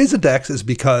many Marchesa decks is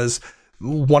because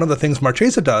one of the things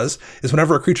Marchesa does is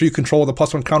whenever a creature you control with a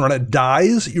 +1 counter on it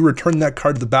dies, you return that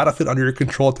card to the battlefield under your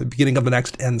control at the beginning of the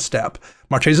next end step.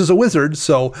 Marchesa is a wizard,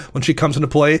 so when she comes into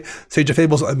play, Sage of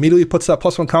Fables immediately puts that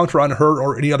 +1 counter on her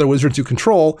or any other wizards you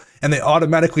control, and they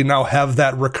automatically now have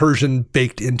that recursion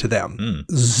baked into them.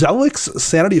 Zelix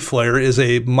Sanity Flare is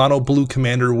a mono blue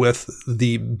commander with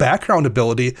the background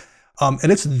ability,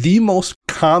 and it's the most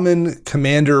common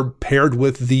commander paired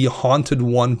with the Haunted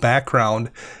One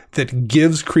background that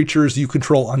gives creatures you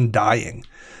control Undying.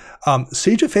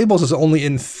 Sage of Fables is only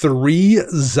in 3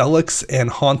 Zelix and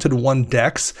Haunted One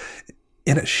decks,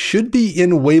 and it should be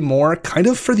in way more, kind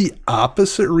of for the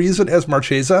opposite reason as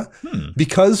Marchesa,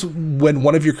 because when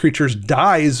one of your creatures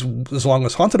dies, as long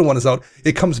as Haunted One is out,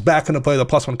 it comes back into play with a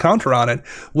 +1 counter on it,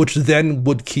 which then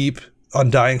would keep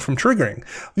Undying from triggering.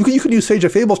 You can use Sage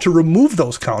of Fables to remove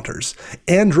those counters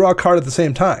and draw a card at the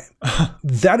same time.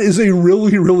 That is a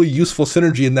really, really useful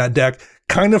synergy in that deck,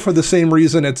 kind of for the same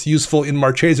reason it's useful in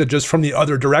Marchesa, just from the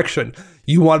other direction.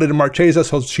 You want it in Marchesa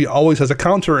so she always has a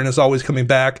counter and is always coming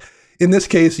back. In this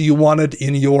case, you want it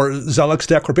in your Zelix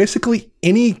deck, or basically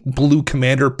any blue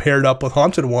commander paired up with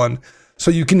Haunted One,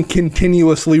 so you can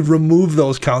continuously remove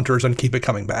those counters and keep it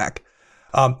coming back.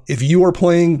 If you are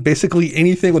playing basically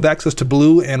anything with access to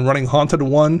blue and running Haunted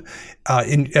One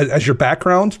as your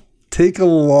background, take a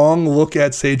long look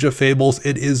at Sage of Fables.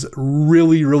 It is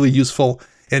really, really useful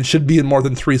and should be in more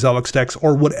than 3 Zelix decks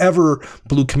or whatever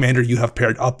blue commander you have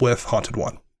paired up with Haunted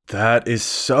One. That is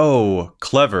so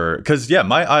clever. Because, yeah,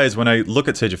 my eyes, when I look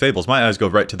at Sage of Fables, my eyes go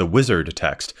right to the wizard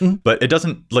text. But it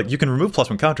doesn't, like, you can remove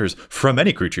 +1 counters from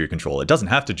any creature you control. It doesn't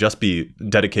have to just be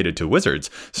dedicated to wizards.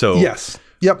 So, yes.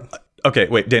 Yep. Okay,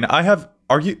 wait, Dana,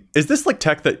 is this like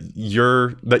tech that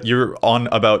you're on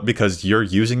about because you're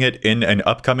using it in an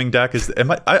upcoming deck?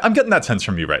 I'm getting that sense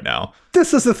from you right now.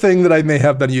 This is the thing that I may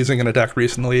have been using in a deck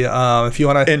recently. If you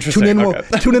want to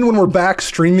tune in when we're back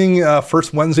streaming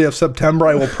first Wednesday of September,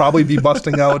 I will probably be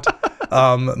busting out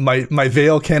my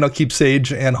Veil, Candlekeep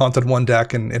Sage, and Haunted One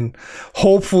deck, and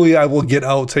hopefully I will get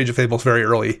out Sage of Fables very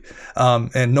early,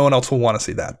 and no one else will want to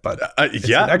see that. But it's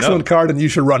an excellent card, and you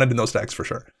should run it in those decks for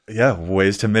sure. Yeah,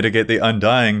 ways to mitigate the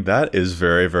Undying. That is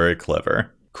very, very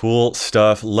clever. Cool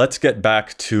stuff. Let's get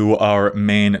back to our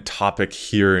main topic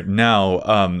here now.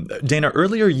 Dana,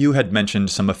 earlier you had mentioned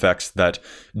some effects that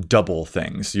double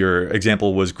things. Your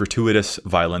example was gratuitous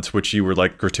violence, which you were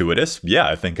like, gratuitous? Yeah,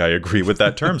 I think I agree with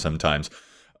that term sometimes.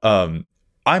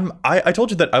 I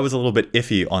told you that I was a little bit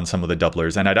iffy on some of the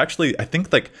doublers, and I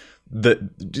think like the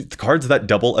cards that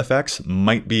double effects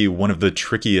might be one of the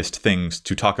trickiest things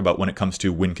to talk about when it comes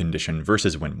to win condition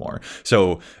versus win more.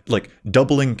 So like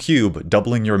doubling Cube,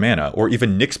 doubling your mana, or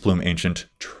even Nyxbloom Ancient,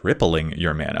 tripling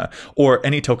your mana, or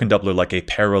any token doubler like a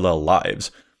Parallel Lives.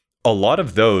 A lot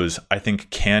of those, I think,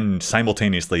 can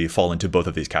simultaneously fall into both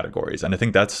of these categories. And I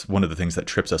think that's one of the things that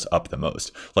trips us up the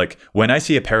most. Like, when I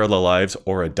see a Parallel Lives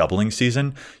or a doubling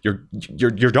season, you're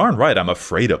darn right I'm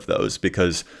afraid of those,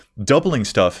 because doubling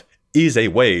stuff is a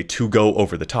way to go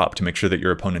over the top to make sure that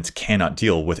your opponents cannot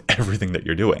deal with everything that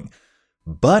you're doing.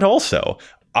 But also,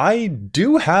 I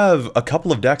do have a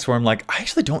couple of decks where I'm like, I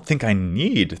actually don't think I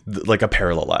need like a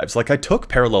Parallel Lives. Like, I took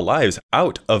Parallel Lives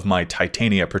out of my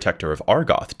Titania Protector of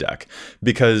Argoth deck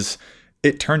because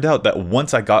it turned out that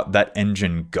once I got that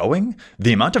engine going,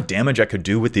 the amount of damage I could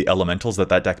do with the elementals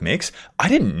that deck makes, I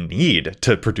didn't need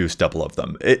to produce double of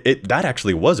them. That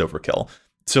actually was overkill.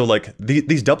 So like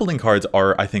these doubling cards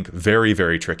are, I think, very,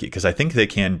 very tricky, because I think they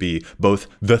can be both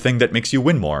the thing that makes you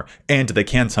win more, and they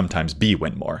can sometimes be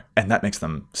win more. And that makes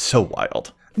them so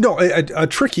wild. No,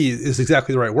 tricky is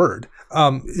exactly the right word.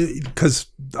 Because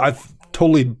I've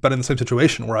totally been in the same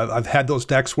situation where I've had those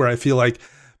decks where I feel like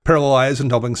Paralyze and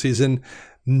Doubling Season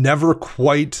never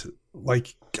quite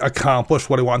like accomplish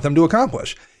what I want them to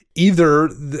accomplish. Either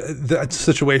the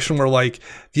situation where like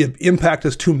the impact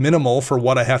is too minimal for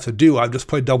what I have to do. I've just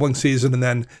played Doubling Season, and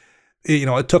then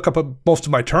it took up most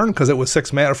of my turn because it was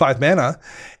 6 mana or 5 mana,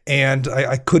 and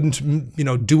I couldn't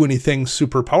do anything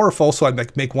super powerful. So I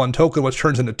make 1 token, which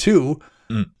turns into 2.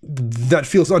 That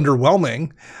feels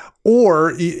underwhelming.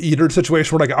 Or either a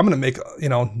situation where like I'm going to make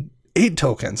 8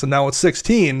 tokens, and now it's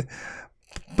 16.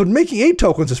 But making 8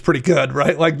 tokens is pretty good,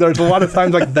 right? Like, there's a lot of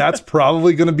times like that's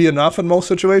probably going to be enough in most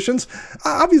situations.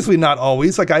 Obviously not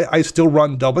always. Like, I still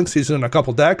run Doubling Season in a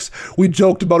couple decks. We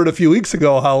joked about it a few weeks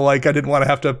ago, how like I didn't want to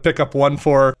have to pick up one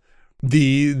for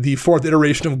the 4th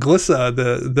iteration of Glissa,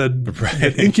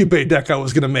 the Incubate deck I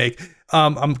was going to make.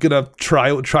 I'm gonna try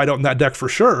it out in that deck for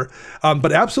sure.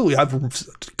 But absolutely, I've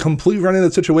completely run into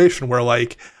the situation where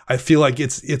like I feel like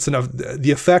it's enough.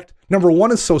 The effect number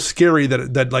one is so scary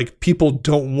that like people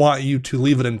don't want you to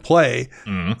leave it in play.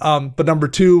 But number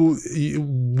two,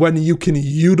 when you can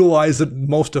utilize it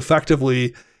most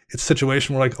effectively, it's a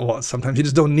situation where like, oh, sometimes you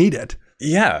just don't need it.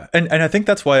 Yeah. And I think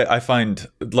that's why I find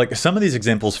like some of these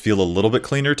examples feel a little bit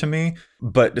cleaner to me,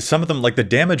 but some of them, like the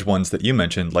damage ones that you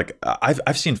mentioned, like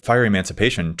I've seen Fire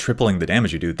Emancipation tripling the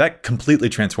damage you do. That completely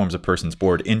transforms a person's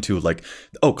board into like,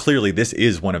 oh, clearly this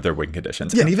is one of their win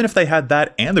conditions. Yeah. And even if they had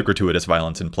that and the gratuitous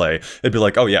violence in play, it'd be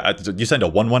like, oh yeah, you send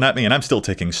a 1/1 at me and I'm still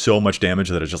taking so much damage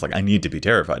that it's just like, I need to be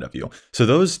terrified of you. So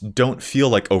those don't feel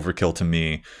like overkill to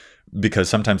me, because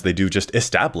sometimes they do just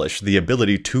establish the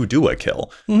ability to do a kill.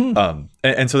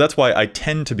 And so that's why I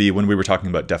tend to be, when we were talking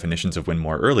about definitions of win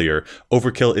more earlier,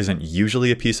 overkill isn't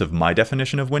usually a piece of my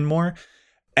definition of win more.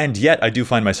 And yet I do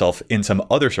find myself in some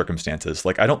other circumstances,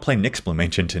 like I don't play Nyx Bloom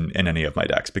Ancient in any of my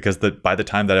decks, because by the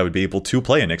time that I would be able to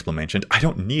play a Nyx Bloom Ancient, I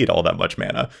don't need all that much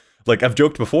mana. Like I've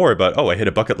joked before about, I hit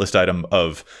a bucket list item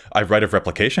of I Rite of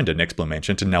Replication to Nyx Bloom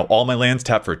Ancient, and now all my lands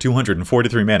tap for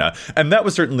 243 mana. And that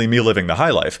was certainly me living the high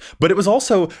life. But it was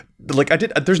also like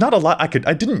there's not a lot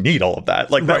I didn't need all of that.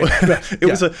 Like it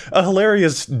was a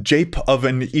hilarious jape of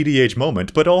an EDH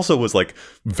moment, but also was like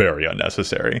very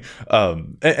unnecessary.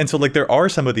 And so like there are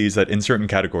some of these that in certain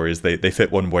categories they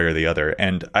fit one way or the other.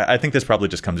 And I think this probably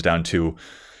just comes down to,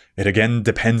 it again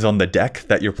depends on the deck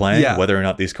that you're playing, whether or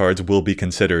not these cards will be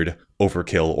considered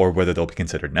overkill or whether they'll be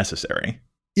considered necessary.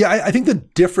 Yeah, I think the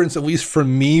difference, at least for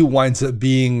me, winds up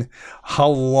being how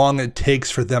long it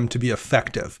takes for them to be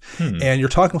effective. And you're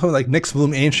talking about something like Nyx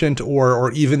Bloom Ancient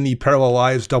or even the Parallel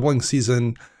Lives Doubling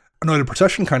Season Anointed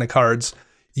Procession kind of cards.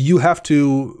 You have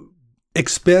to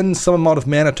expend some amount of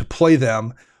mana to play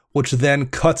them, which then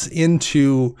cuts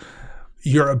into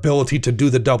your ability to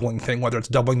do the doubling thing, whether it's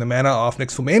doubling the mana off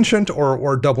Nyx Bloom Ancient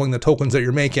or doubling the tokens that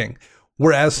you're making.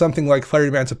 Whereas something like Fire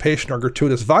Emancipation or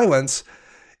Gratuitous Violence,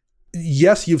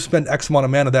 yes, you've spent X amount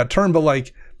of mana that turn, but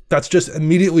like that's just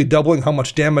immediately doubling how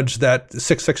much damage that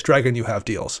 6/6 dragon you have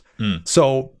deals.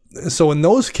 So in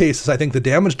those cases, I think the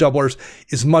damage doublers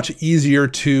is much easier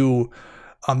to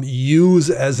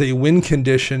use as a win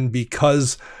condition,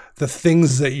 because the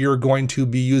things that you're going to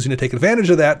be using to take advantage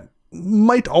of that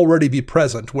might already be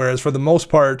present, whereas for the most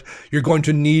part, you're going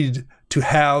to need to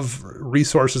have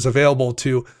resources available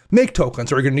to make tokens,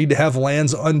 or you're going to need to have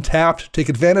lands untapped to take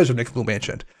advantage of Nyx Bloom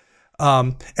Ancient.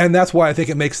 And that's why I think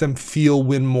it makes them feel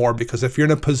win more, because if you're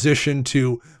in a position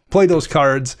to play those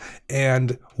cards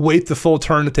and wait the full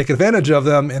turn to take advantage of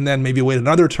them, and then maybe wait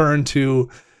another turn to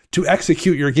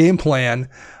execute your game plan,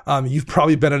 you've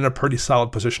probably been in a pretty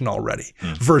solid position already.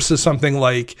 Versus something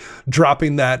like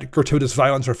dropping that Gratuitous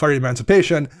Violence or Fire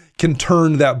Emancipation can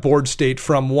turn that board state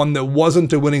from one that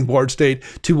wasn't a winning board state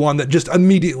to one that just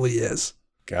immediately is.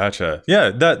 Gotcha. Yeah,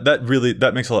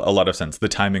 that makes a lot of sense. The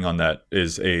timing on that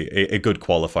is a good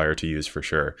qualifier to use for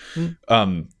sure.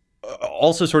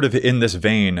 Also, sort of in this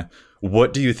vein,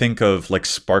 what do you think of like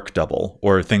Spark Double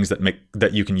or things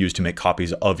that you can use to make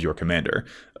copies of your commander?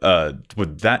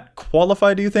 Would that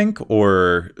qualify, do you think?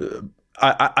 Or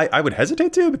I would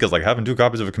hesitate to, because like having 2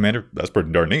 copies of a commander, that's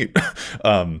pretty darn neat.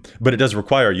 But it does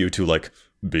require you to like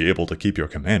be able to keep your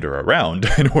commander around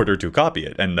in order to copy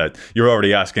it, and that you're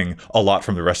already asking a lot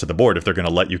from the rest of the board if they're going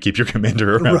to let you keep your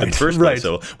commander around in the first place.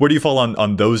 So where do you fall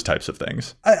on those types of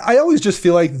things? I always just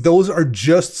feel like those are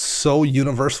just so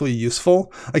universally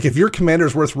useful. Like if your commander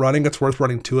is worth running, it's worth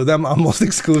running 2 of them almost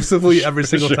exclusively every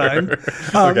single time.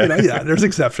 There's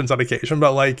exceptions on occasion,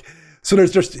 but like, so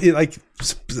there's just like,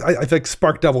 I think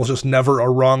Spark Double is just never a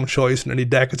wrong choice in any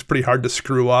deck. It's pretty hard to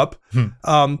screw up.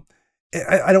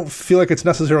 I don't feel like it's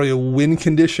necessarily a win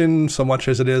condition so much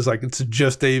as it is like it's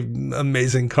just a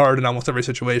amazing card in almost every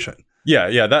situation.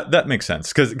 Yeah, that makes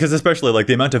sense, because especially like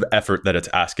the amount of effort that it's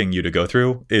asking you to go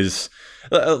through is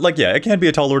it can be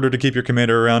a tall order to keep your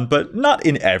commander around, but not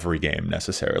in every game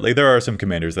necessarily. There are some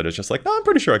commanders that it's just like, no, I'm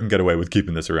pretty sure I can get away with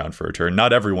keeping this around for a turn.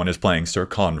 Not everyone is playing Sir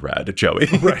Conrad, Joey.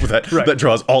 That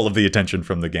draws all of the attention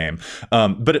from the game.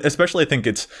 But especially I think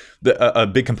it's a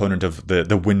big component of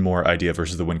the win more idea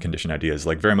versus the win condition idea is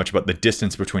like very much about the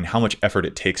distance between how much effort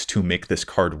it takes to make this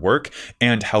card work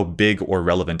and how big or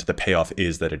relevant the payoff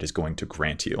is that it is going to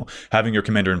grant you. Having your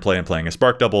commander in play and playing a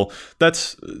Spark Double,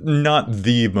 that's not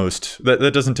the most,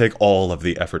 that doesn't take all of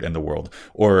the effort in the world.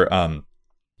 Or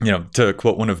to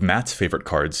quote one of Matt's favorite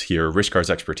cards here, Rishkar's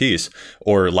Expertise,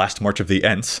 or Last March of the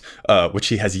Ents, which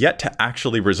he has yet to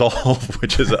actually resolve,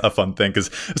 which is a fun thing, because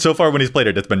so far when he's played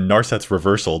it, it's been Narset's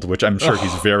Reversaled, which I'm sure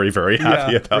he's very, very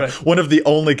happy about. Right. One of the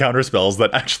only counter spells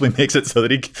that actually makes it so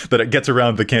that it gets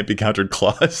around the can't be countered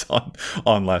clause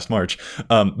on Last March.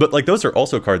 But like those are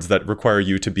also cards that require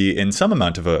you to be in some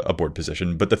amount of a board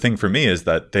position. But the thing for me is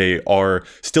that they are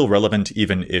still relevant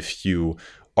even if you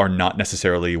are not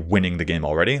necessarily winning the game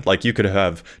already. Like you could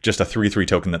have just a 3/3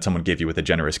 token that someone gave you with a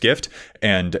generous gift,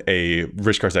 and a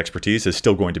Rishkar's Expertise is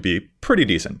still going to be pretty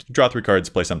decent. Draw 3 cards,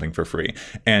 play something for free.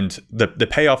 And the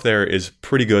payoff there is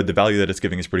pretty good. The value that it's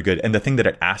giving is pretty good. And the thing that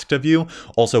it asked of you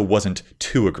also wasn't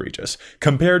too egregious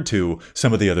compared to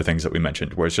some of the other things that we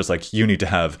mentioned, where it's just like you need to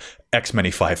have X many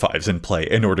 5/5s in play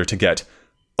in order to get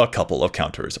a couple of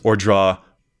counters or draw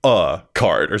a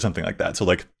card or something like that. So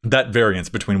like that variance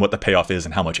between what the payoff is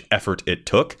and how much effort it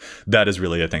took, that is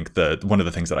really, I think, one of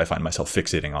the things that I find myself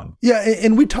fixating on. Yeah,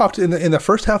 and we talked in the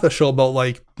first half of the show about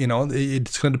like,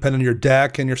 it's going to depend on your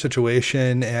deck and your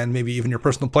situation and maybe even your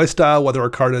personal play style, whether a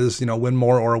card is, win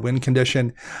more or a win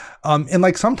condition. And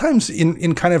like sometimes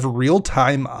in kind of real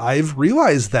time, I've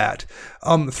realized that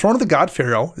Throne of the God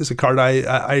Pharaoh is a card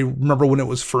I remember when it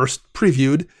was first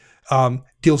previewed.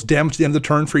 Deals damage at the end of the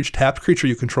turn for each tapped creature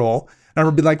you control. And I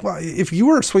remember being like, well, if you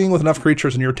were swinging with enough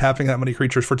creatures and you're tapping that many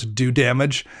creatures for it to do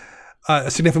damage,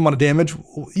 a significant amount of damage,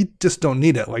 you just don't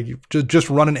need it. Like you just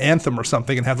run an Anthem or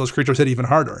something and have those creatures hit even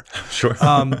harder. Sure.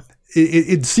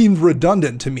 It seemed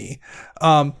redundant to me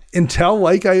until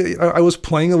like I was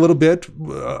playing a little bit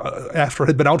after it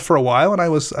had been out for a while, and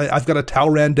I've got a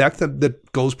Talran deck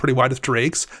that goes pretty wide with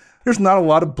Drakes. There's not a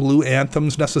lot of blue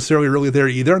Anthems necessarily really there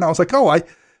either, and I was like, I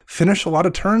finish a lot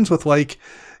of turns with like,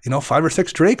 5 or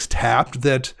 6 Drakes tapped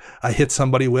that I hit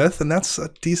somebody with, and that's a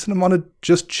decent amount of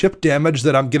just chip damage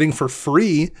that I'm getting for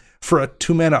free for a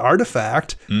 2-mana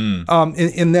artifact.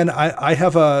 And then I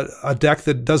have a deck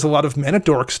that does a lot of mana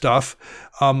dork stuff.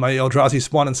 My Eldrazi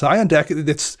Spawn and Scion deck,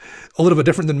 it's a little bit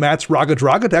different than Matt's Raga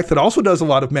Draga deck that also does a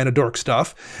lot of mana dork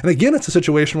stuff. And again, it's a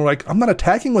situation where like I'm not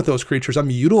attacking with those creatures,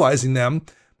 I'm utilizing them,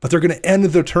 but they're going to end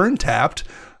their turn tapped.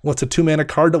 What's a 2-mana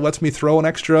card that lets me throw an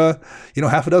extra,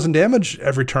 half a dozen damage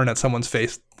every turn at someone's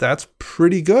face? That's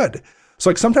pretty good.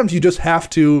 So like sometimes you just have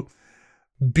to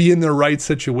be in the right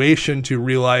situation to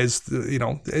realize,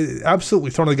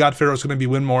 absolutely Throne of the God Pharaoh is going to be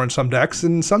win more in some decks.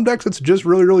 In some decks, it's just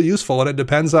really, really useful. And it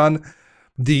depends on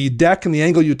the deck and the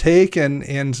angle you take. And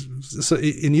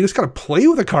you just got to play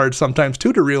with a card sometimes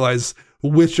too to realize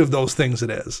which of those things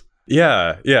it is.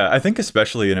 Yeah. I think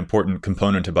especially an important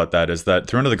component about that is that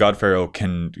Throne of the God Pharaoh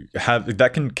can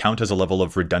count as a level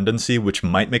of redundancy, which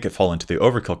might make it fall into the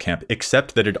overkill camp,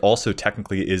 except that it also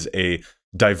technically is a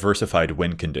diversified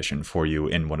win condition for you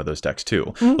in one of those decks too.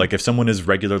 Mm-hmm. Like if someone is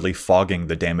regularly fogging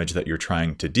the damage that you're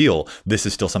trying to deal, this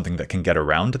is still something that can get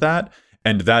around that.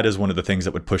 And that is one of the things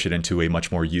that would push it into a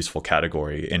much more useful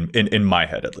category in my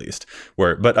head, at least.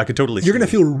 But I could totally. You're going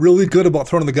to feel really good about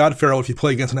Throne of the God Pharaoh if you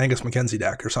play against an Angus Mackenzie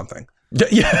deck or something.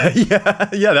 Yeah,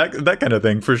 that kind of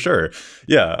thing for sure.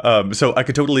 Yeah. So I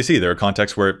could totally see there are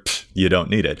contexts where you don't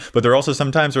need it, but there are also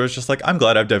some times where it's just like I'm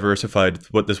glad I've diversified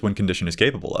what this win condition is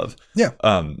capable of. Yeah.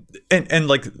 And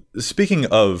like speaking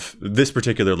of this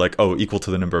particular equal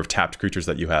to the number of tapped creatures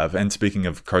that you have, and speaking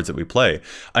of cards that we play,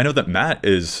 I know that Matt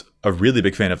is a really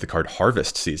big fan of the card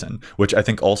Harvest Season, which I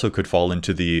think also could fall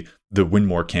into the win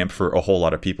more camp for a whole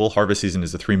lot of people. Harvest Season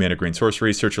is a 3-mana green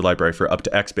sorcery. Search your library for up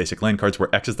to X basic land cards,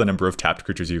 where X is the number of tapped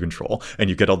creatures you control,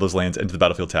 and you get all those lands into the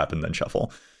battlefield tap and then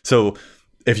shuffle. So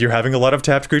if you're having a lot of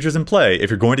tapped creatures in play, if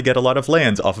you're going to get a lot of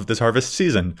lands off of this Harvest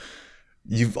Season,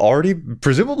 you've already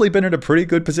presumably been in a pretty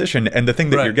good position. And the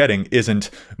thing that you're getting isn't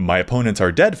my opponents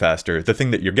are dead faster. The thing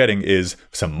that you're getting is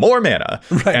some more mana.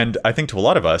 Right. And I think to a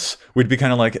lot of us, we'd be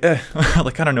kind of like,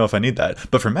 I don't know if I need that.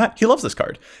 But for Matt, he loves this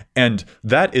card. And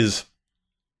that is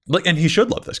and he should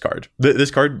love this card.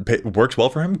 This card works well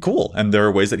for him. Cool. And there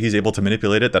are ways that he's able to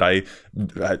manipulate it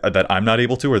that I'm not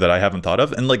able to, or that I haven't thought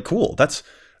of. And cool. That's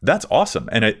awesome.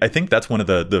 And I think that's one of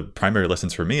the primary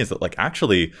lessons for me is that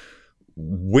actually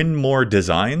win more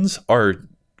designs are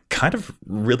kind of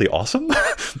really awesome.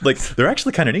 They're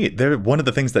actually kind of neat. They're one of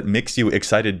the things that makes you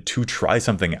excited to try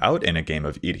something out in a game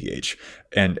of EDH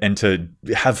and to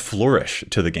have flourish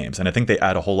to the games. And I think they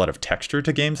add a whole lot of texture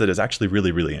to games that is actually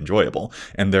really, really enjoyable.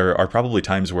 And there are probably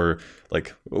times where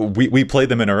we play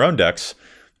them in our own decks,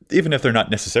 even if they're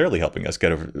not necessarily helping us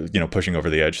get over, pushing over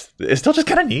the edge. It's still just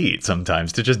kind of neat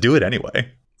sometimes to just do it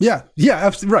anyway. Yeah,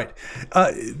 absolutely right.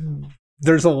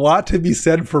 there's a lot to be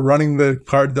said for running the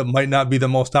card that might not be the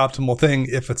most optimal thing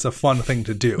if it's a fun thing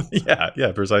to do.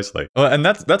 Yeah, precisely. And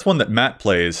that's one that Matt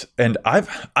plays, and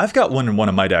I've got one in one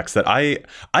of my decks that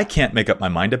I can't make up my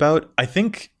mind about. I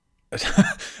think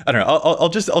I don't know. I'll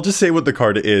just say what the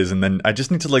card is, and then I just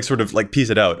need to like sort of like piece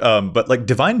it out. But like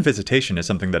Divine Visitation is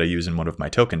something that I use in one of my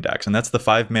token decks, and that's the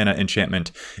 5 mana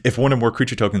enchantment. If one or more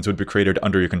creature tokens would be created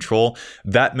under your control,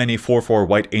 that many 4/4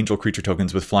 white angel creature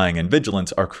tokens with flying and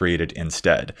vigilance are created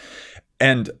instead.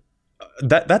 And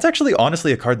that's actually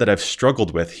honestly a card that I've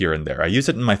struggled with here and there. I use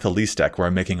it in my Thalys deck where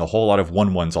I'm making a whole lot of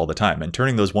 1/1s all the time, and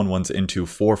turning those 1/1s into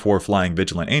 4/4 flying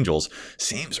vigilant angels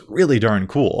seems really darn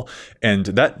cool. And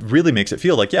that really makes it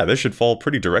feel like, yeah, this should fall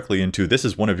pretty directly into this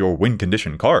is one of your win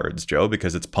condition cards, Joe,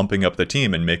 because it's pumping up the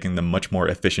team and making them much more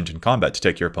efficient in combat to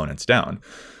take your opponents down.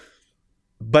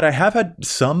 But I have had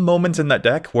some moments in that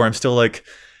deck where I'm still like,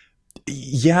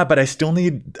 yeah, but I still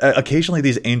need, occasionally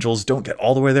these angels don't get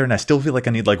all the way there, and I still feel like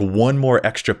I need like one more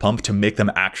extra pump to make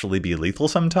them actually be lethal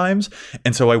sometimes.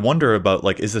 And so I wonder about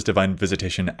like, is this Divine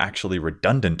Visitation actually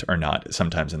redundant or not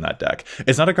sometimes in that deck?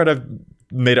 It's not a card I've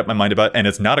made up my mind about, and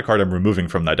it's not a card I'm removing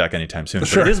from that deck anytime soon.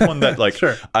 Sure. But it is one that like,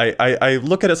 Sure. I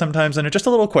look at it sometimes and just a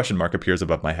little question mark appears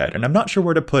above my head, and I'm not sure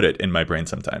where to put it in my brain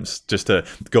sometimes. Just to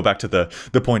go back to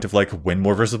the point of like win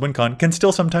more versus win con can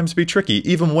still sometimes be tricky,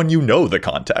 even when you know the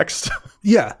context.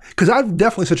 Yeah, because I've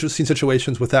definitely seen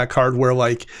situations with that card where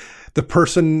like the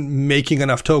person making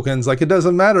enough tokens, like it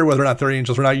doesn't matter whether or not they're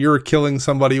angels or not, you're killing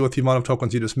somebody with the amount of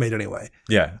tokens you just made anyway.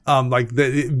 Yeah.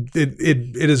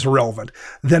 It is irrelevant.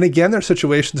 Then again, there's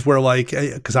situations where like,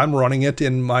 because I'm running it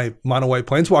in my mono white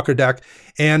planeswalker deck,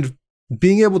 and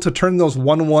being able to turn those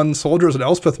 1/1 soldiers that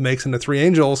Elspeth makes into 3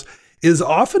 angels is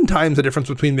oftentimes the difference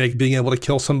between being able to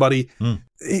kill somebody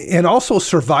and also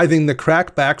surviving the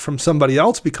crackback from somebody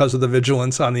else because of the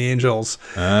vigilance on the angels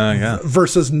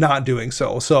versus not doing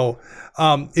so. So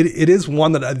it is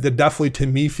one that definitely to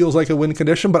me feels like a win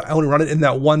condition, but I only run it in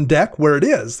that one deck where it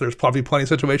is. There's probably plenty of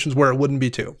situations where it wouldn't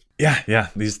be too. Yeah.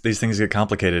 These things get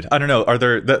complicated. I don't know. Are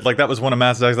there that was one of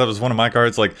Matt's decks? That was one of my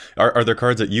cards. Like, are there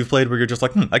cards that you've played where you're just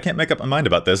like, I can't make up my mind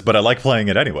about this, but I like playing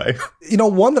it anyway?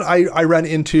 One that I ran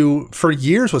into for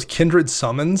years was Kindred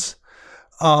Summons.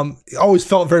 It always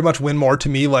felt very much win more to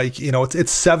me. Like,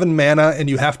 it's 7 mana and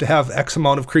you have to have X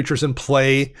amount of creatures in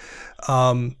play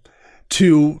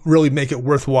to really make it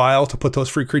worthwhile to put those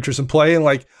free creatures in play. And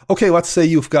like, okay, let's say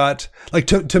you've got like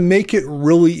to make it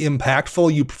really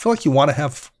impactful, you feel like you want to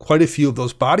have quite a few of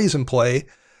those bodies in play.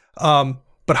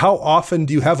 But how often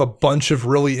do you have a bunch of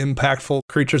really impactful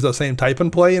creatures of the same type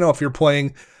in play? If you're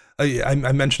playing,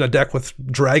 I mentioned a deck with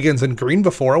dragons and green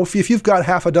before. If you've got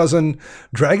half a dozen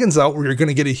dragons out where you're going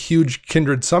to get a huge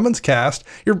Kindred Summons cast,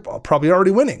 you're probably already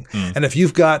winning. And if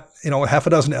you've got, half a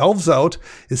dozen elves out,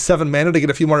 is 7 mana to get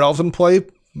a few more elves in play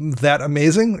that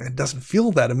amazing? It doesn't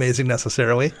feel that amazing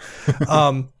necessarily.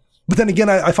 But then again,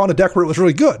 I found a deck where it was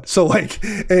really good. So like,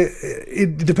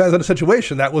 it depends on the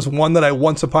situation. That was one that I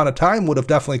once upon a time would have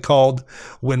definitely called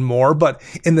win more. But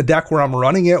in the deck where I'm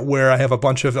running it, where I have a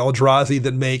bunch of Eldrazi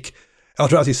that make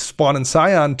Eldrazi Spawn and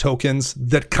Scion tokens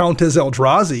that count as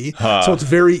Eldrazi. So it's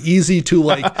very easy to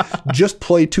like just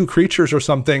play 2 creatures or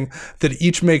something that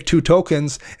each make 2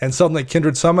 tokens. And suddenly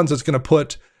Kindred Summons is going to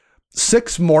put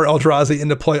 6 more Eldrazi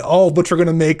into play, all of which are going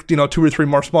to make, 2 or 3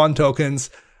 more Spawn tokens.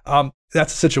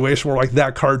 That's a situation where like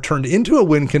that card turned into a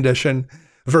win condition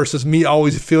versus me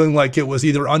always feeling like it was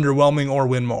either underwhelming or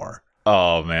win more.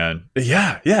 Oh man.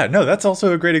 Yeah. No, that's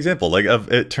also a great example. Like of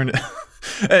it turned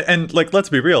and like, let's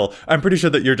be real. I'm pretty sure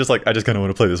that you're just like, I just kind of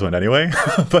want to play this one anyway.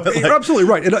 But like, you're absolutely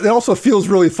right. It also feels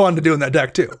really fun to do in that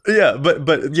deck too. Yeah,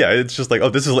 but yeah, it's just like,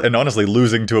 this is, and honestly,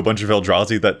 losing to a bunch of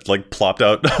Eldrazi that like plopped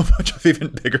out a bunch of even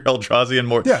bigger Eldrazi and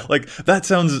more. Yeah, like that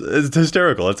sounds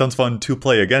hysterical. It sounds fun to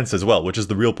play against as well, which is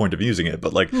the real point of using it.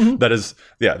 But like that is,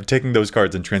 taking those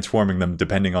cards and transforming them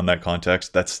depending on that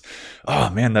context. That's,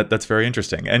 that's very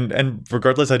interesting. And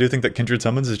regardless, I do think that Kindred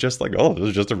Summons is just like, this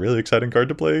is just a really exciting card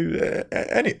to play.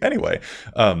 Anyway,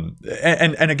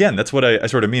 and again, that's what I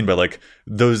sort of mean by like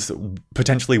those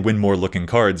potentially win more looking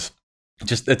cards.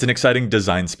 Just it's an exciting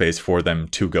design space for them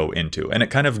to go into, and it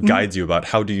kind of guides you about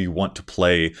how do you want to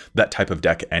play that type of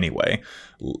deck anyway.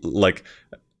 Like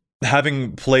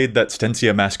having played that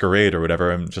Stensia Masquerade or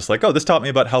whatever, I'm just like, this taught me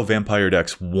about how vampire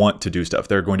decks want to do stuff.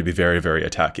 They're going to be very, very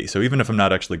attacky. So even if I'm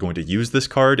not actually going to use this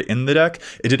card in the deck,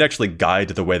 it did actually guide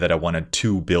the way that I wanted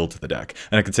to build the deck.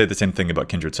 And I could say the same thing about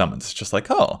Kindred Summons. It's just like,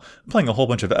 I'm playing a whole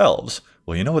bunch of elves.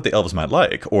 well, you know what the elves might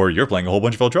like, or you're playing a whole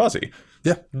bunch of Eldrazi.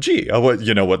 Yeah. Gee,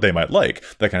 you know what they might like,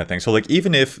 that kind of thing. So like,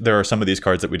 even if there are some of these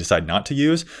cards that we decide not to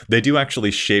use, they do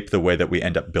actually shape the way that we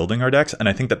end up building our decks. And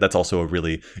I think that that's also a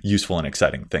really useful and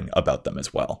exciting thing about them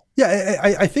as well. Yeah,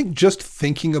 I think just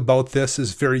thinking about this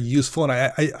is very useful. And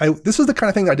I this is the kind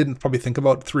of thing that I didn't probably think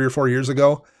about 3 or 4 years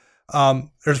ago.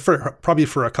 There's probably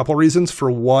for a couple of reasons.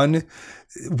 For one,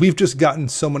 we've just gotten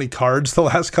so many cards the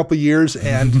last couple of years,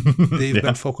 and they've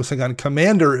been focusing on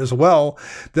Commander as well,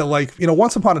 that like,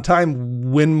 once upon a time,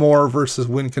 win more versus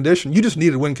win condition, you just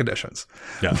needed win conditions.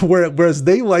 Yeah. Whereas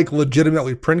they like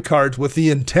legitimately print cards with the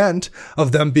intent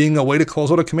of them being a way to close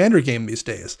out a Commander game these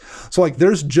days. So like,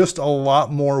 there's just a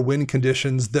lot more win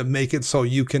conditions that make it so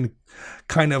you can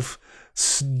kind of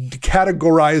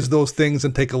categorize those things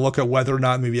and take a look at whether or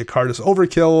not maybe a card is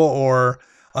overkill or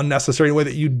unnecessary in a way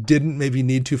that you didn't maybe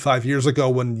need to 5 years ago,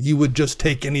 when you would just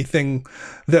take anything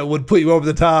that would put you over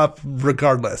the top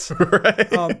regardless. Right.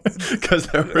 Because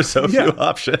there were so few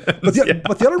options. But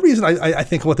the other reason I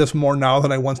think about this more now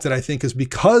than I once did, I think, is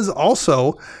because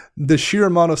also the sheer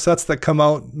amount of sets that come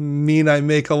out mean I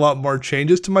make a lot more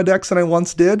changes to my decks than I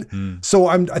once did. So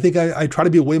I think I try to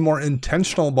be way more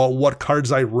intentional about what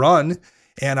cards I run.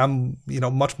 And I'm,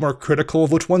 much more critical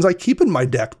of which ones I keep in my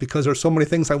deck, because there's so many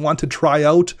things I want to try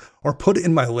out or put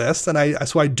in my list. And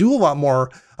so I do a lot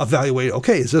more evaluate,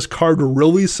 okay, is this card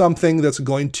really something that's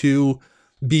going to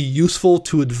be useful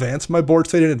to advance my board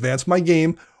state and advance my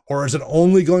game? Or is it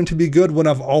only going to be good when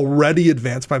I've already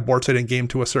advanced my board state and game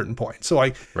to a certain point? So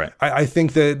I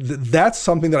think that's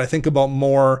something that I think about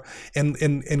more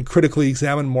and critically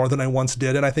examine more than I once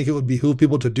did. And I think it would behoove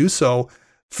people to do so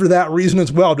for that reason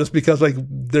as well, just because like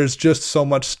there's just so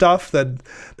much stuff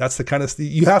that's the kind of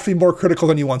you have to be more critical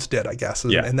than you once did, I guess.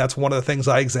 And that's one of the things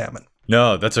I examine.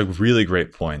 No, that's a really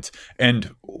great point.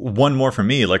 And one more for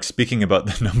me, like speaking about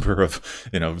the number of,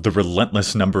 the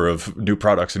relentless number of new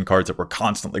products and cards that we're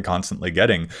constantly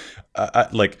getting,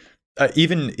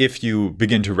 even if you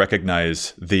begin to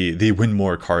recognize the win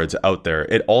more cards out there,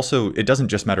 it doesn't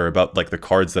just matter about like the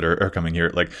cards that are coming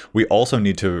here. Like, we also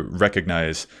need to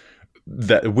recognize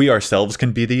that we ourselves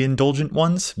can be the indulgent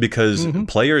ones, because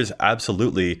players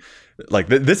absolutely, like,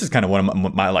 this is kind of one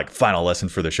of my like final lesson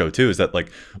for the show too, is that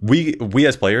like we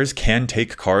as players can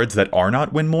take cards that are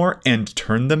not win more and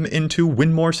turn them into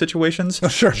win more situations.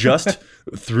 Just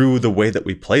through the way that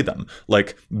we play them.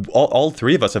 Like, all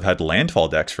three of us have had landfall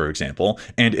decks, for example,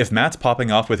 and if Matt's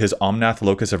popping off with his Omnath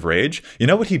Locus of Rage, you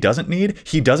know what he doesn't need?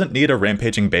 He doesn't need a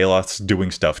Rampaging Baloths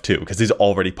doing stuff too, because he's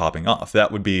already popping off.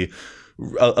 That would be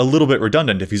a little bit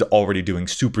redundant if he's already doing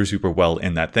super well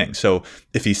in that thing. So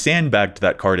if he sandbagged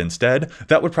that card instead,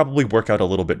 that would probably work out a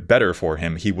little bit better for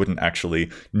him. He wouldn't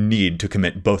actually need to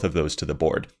commit both of those to the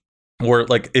board. Or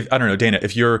like, if, I don't know, Dana,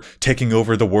 if you're taking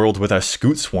over the world with a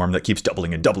Scoot Swarm that keeps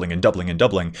doubling,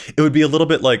 it would be a little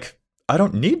bit like, I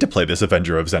don't need to play this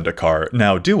Avenger of Zendikar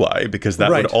now, do I? Because that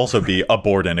would also be a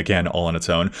board in again all on its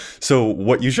own. So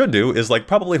what you should do is like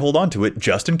probably hold on to it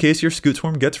just in case your Scoot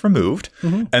Swarm gets removed.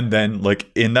 And then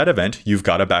like in that event, you've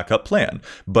got a backup plan.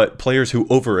 But players who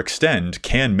overextend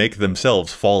can make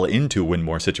themselves fall into win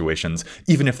more situations,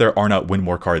 even if there are not win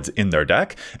more cards in their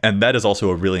deck. And that is also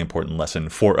a really important lesson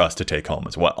for us to take home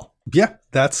as well. Yeah,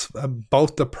 that's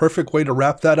about the perfect way to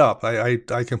wrap that up. I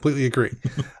completely agree.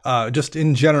 Just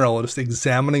in general, just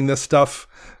examining this stuff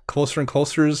closer and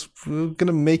closer is going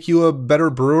to make you a better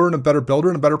brewer and a better builder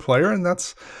and a better player. And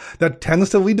that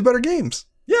tends to lead to better games.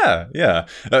 Yeah.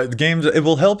 Games, it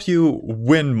will help you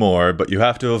win more, but you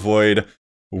have to avoid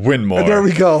win more. There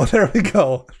we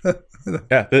go.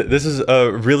 Yeah, this is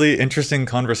a really interesting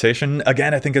conversation.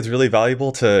 Again, I think it's really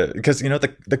valuable because,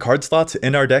 the card slots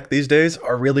in our deck these days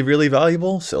are really, really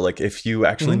valuable. So like if you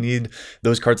actually need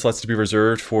those card slots to be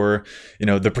reserved for,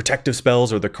 the protective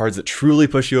spells or the cards that truly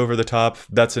push you over the top,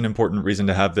 that's an important reason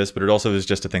to have this. But it also is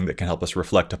just a thing that can help us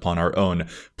reflect upon our own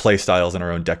play styles and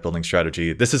our own deck building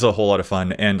strategy. This is a whole lot of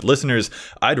fun. And listeners,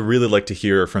 I'd really like to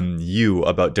hear from you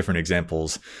about different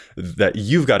examples that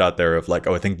you've got out there of like,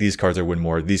 oh, I think these cards are win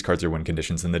more, these cards are win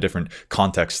conditions, and the different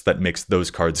contexts that makes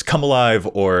those cards come alive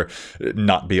or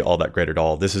not be all that great at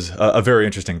all. This is a very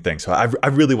interesting thing. So I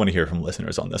really want to hear from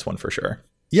listeners on this one for sure.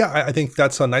 Yeah, I think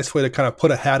that's a nice way to kind of put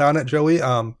a hat on it, Joey.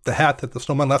 The hat that the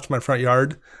snowman left in my front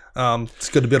yard. It's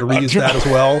good to be able to reuse that as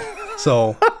well.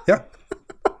 So, yeah.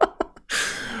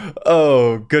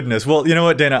 Oh, goodness. Well, you know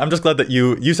what, Dana? I'm just glad that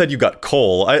you said you got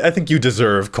coal. I think you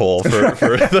deserve coal for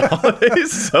the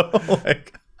holidays. So,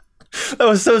 like... That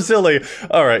was so silly.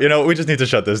 All right, we just need to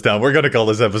shut this down. We're going to call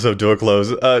this episode to a close.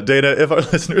 Dana, if our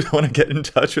listeners want to get in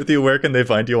touch with you, where can they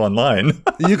find you online?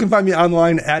 You can find me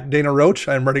online at Dana Roach.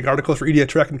 I'm writing articles for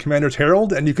EDHREC and Commander's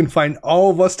Herald, and you can find all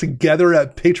of us together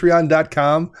at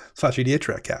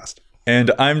patreon.com/EDHRECast.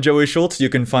 And I'm Joey Schultz. You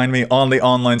can find me on the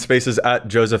online spaces at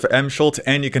Joseph M. Schultz,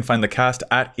 and you can find the cast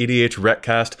at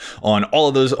EDHRECast on all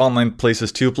of those online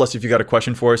places too. Plus, if you got a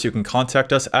question for us, you can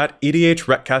contact us at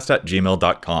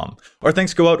EDHRECast@gmail.com. Our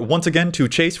thanks go out once again to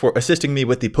Chase for assisting me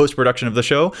with the post-production of the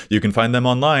show. You can find them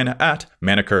online at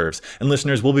Mana Curves. And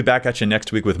listeners, we'll be back at you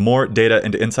next week with more data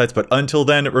and insights. But until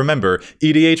then, remember,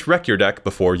 EDH wreck your deck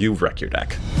before you wreck your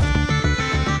deck.